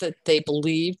hope that they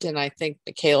believed, and I think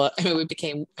Micayla, we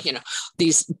became,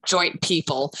 these joint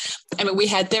people. We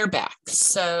had their back.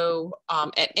 So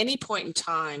at any point in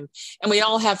time, and we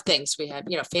all have things, we have,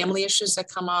 family issues that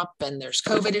come up, and there's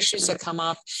COVID issues that come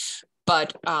up.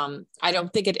 But I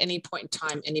don't think at any point in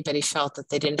time anybody felt that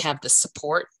they didn't have the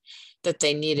support that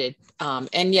they needed.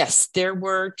 And yes, there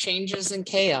were changes and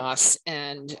chaos,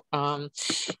 and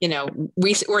you know,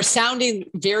 we're sounding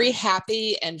very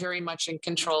happy and very much in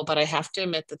control, but I have to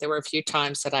admit that there were a few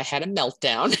times that I had a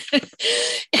meltdown.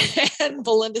 And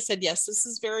Belinda said, yes, this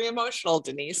is very emotional,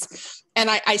 Denise. And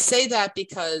I say that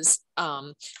because,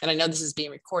 and I know this is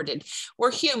being recorded,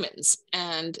 we're humans,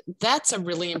 and that's a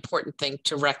really important thing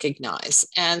to recognize.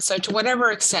 And so to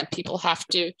whatever extent people have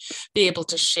to be able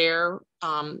to share,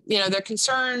 you know, their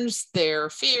concerns, their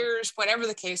fears, whatever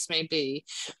the case may be.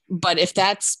 But if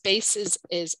that space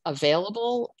is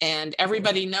available and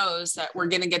everybody knows that we're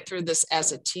going to get through this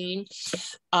as a team,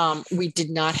 we did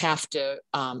not have to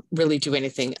really do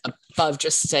anything above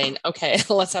just saying, okay,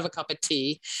 let's have a cup of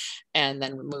tea and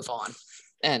then move on.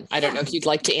 And I don't know if you'd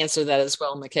like to answer that as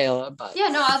well, Micayla, but. Yeah,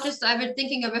 no, I've been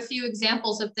thinking of a few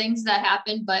examples of things that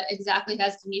happened, but exactly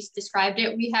as Denise described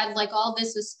it, we had like all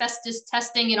this asbestos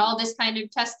testing and all this kind of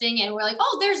testing, and we're like,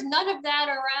 oh, there's none of that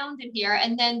around in here.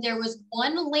 And then there was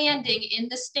one landing in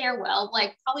the stairwell,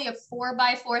 like probably a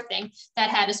 4x4 thing that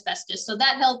had asbestos. So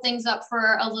that held things up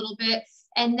for a little bit.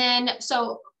 And then,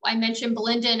 so I mentioned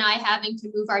Belinda and I having to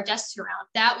move our desks around.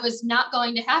 That was not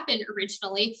going to happen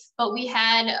originally, but we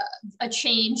had a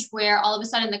change where all of a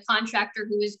sudden the contractor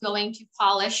who was going to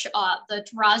polish the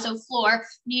terrazzo floor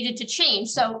needed to change.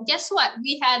 So guess what?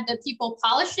 We had the people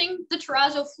polishing the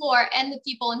terrazzo floor and the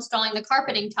people installing the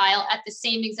carpeting tile at the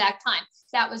same exact time.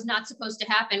 That was not supposed to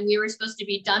happen. We were supposed to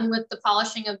be done with the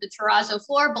polishing of the terrazzo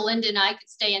floor. Belinda and I could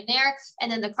stay in there,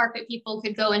 and then the carpet people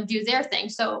could go and do their thing.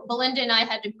 So Belinda and I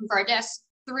had to move our desks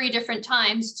 3 different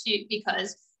times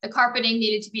because the carpeting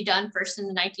needed to be done first in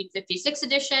the 1956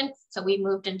 edition. So we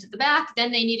moved into the back,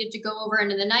 then they needed to go over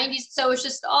into the 90s. So it's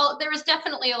just there was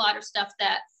definitely a lot of stuff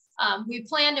that we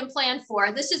planned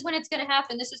for. This is when it's going to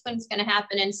happen. This is when it's going to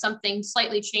happen. And something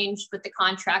slightly changed with the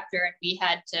contractor, and we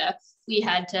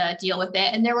had to deal with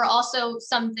it. And there were also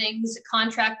some things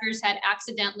contractors had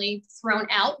accidentally thrown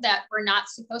out that were not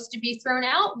supposed to be thrown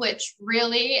out, which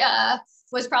really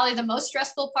was probably the most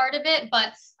stressful part of it.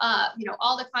 But, you know,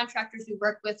 all the contractors we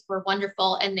worked with were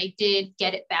wonderful, and they did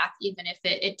get it back, even if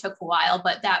it took a while.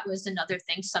 But that was another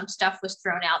thing. Some stuff was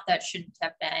thrown out that shouldn't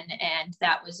have been. And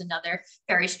that was another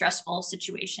very stressful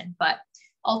situation. But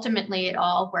ultimately, it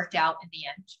all worked out in the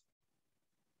end.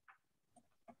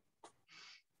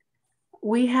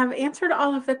 We have answered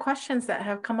all of the questions that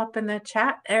have come up in the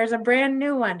chat. There's a brand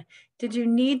new one. Did you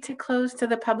need to close to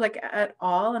the public at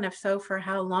all? And if so, for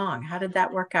how long? How did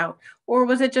that work out? Or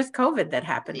was it just COVID that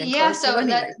happened? Yeah, so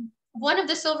anyway? One of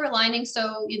the silver linings,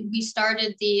 so we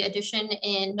started the edition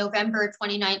in November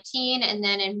 2019, and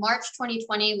then in March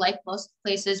 2020, like most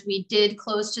places, we did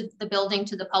close to the building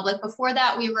to the public. Before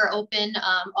that, we were open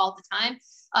all the time.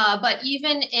 But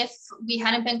even if we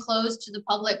hadn't been closed to the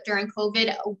public during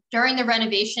COVID, during the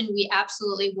renovation, we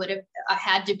absolutely would have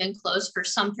had to been closed for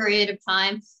some period of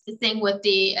time. The thing with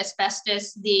the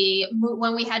asbestos,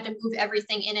 when we had to move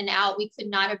everything in and out, we could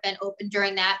not have been open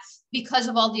during that. Because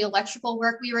of all the electrical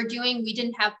work we were doing, we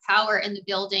didn't have power in the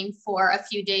building for a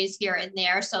few days here and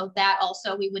there. So that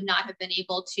also, we would not have been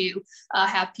able to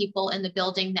have people in the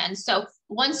building then. So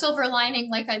one silver lining,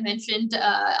 like I mentioned,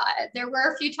 there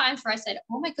were a few times where I said,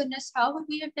 oh my goodness, how would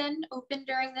we have been open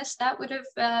during this? That would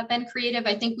have been creative.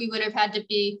 I think we would have had to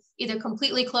be either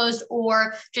completely closed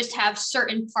or just have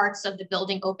certain parts of the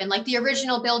building open. Like the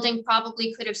original building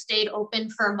probably could have stayed open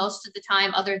for most of the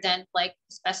time, other than like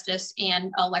asbestos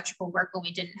and electrical work when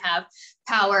we didn't have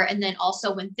power. And then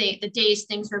also when the days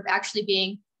things were actually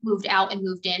being moved out and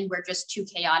moved in were just too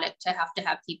chaotic to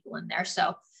have people in there.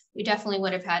 So we definitely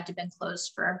would have had to been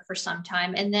closed for some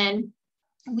time. And then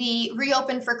we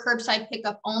reopened for curbside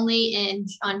pickup only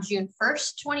on June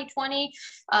 1st, 2020.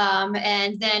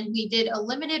 And then we did a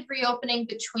limited reopening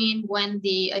between when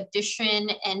the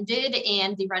addition ended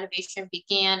and the renovation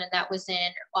began, and that was in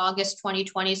August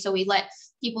 2020. So we let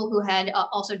people who had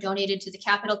also donated to the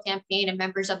capital campaign and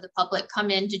members of the public come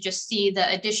in to just see the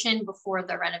addition before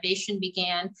the renovation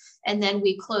began. And then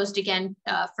we closed again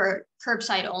for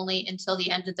curbside only until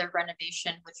the end of the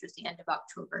renovation, which was the end of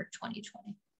October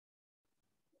 2020.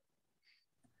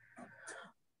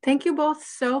 Thank you both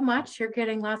so much. You're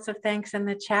getting lots of thanks in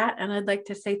the chat. And I'd like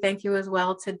to say thank you as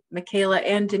well to Micayla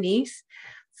and Denise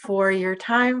for your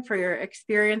time, for your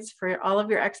experience, for all of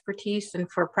your expertise,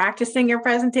 and for practicing your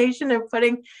presentation and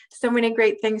putting so many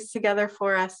great things together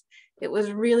for us. It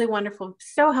was really wonderful,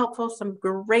 so helpful, some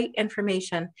great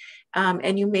information.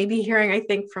 And you may be hearing, I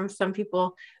think, from some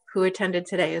people who attended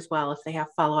today as well, if they have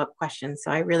follow-up questions.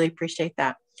 So I really appreciate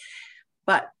that.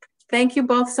 But Thank you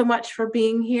both so much for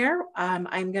being here.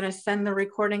 I'm going to send the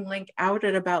recording link out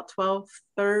at about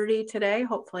 12:30 today.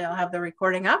 Hopefully I'll have the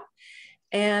recording up.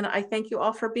 And I thank you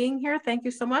all for being here. Thank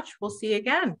you so much. We'll see you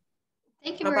again.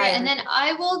 Thank you, Maria. And then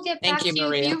I will get back to you.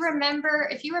 Maria.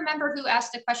 If you remember who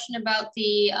asked the question about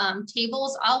the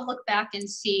tables, I'll look back and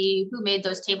see who made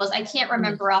those tables. I can't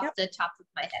remember off the top of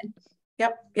my head.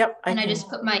 Yep. And I just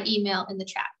put my email in the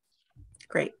chat.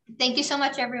 Great. Thank you so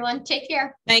much, everyone. Take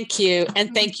care. Thank you.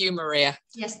 And thank you, Maria.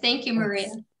 Yes, thank you, Maria.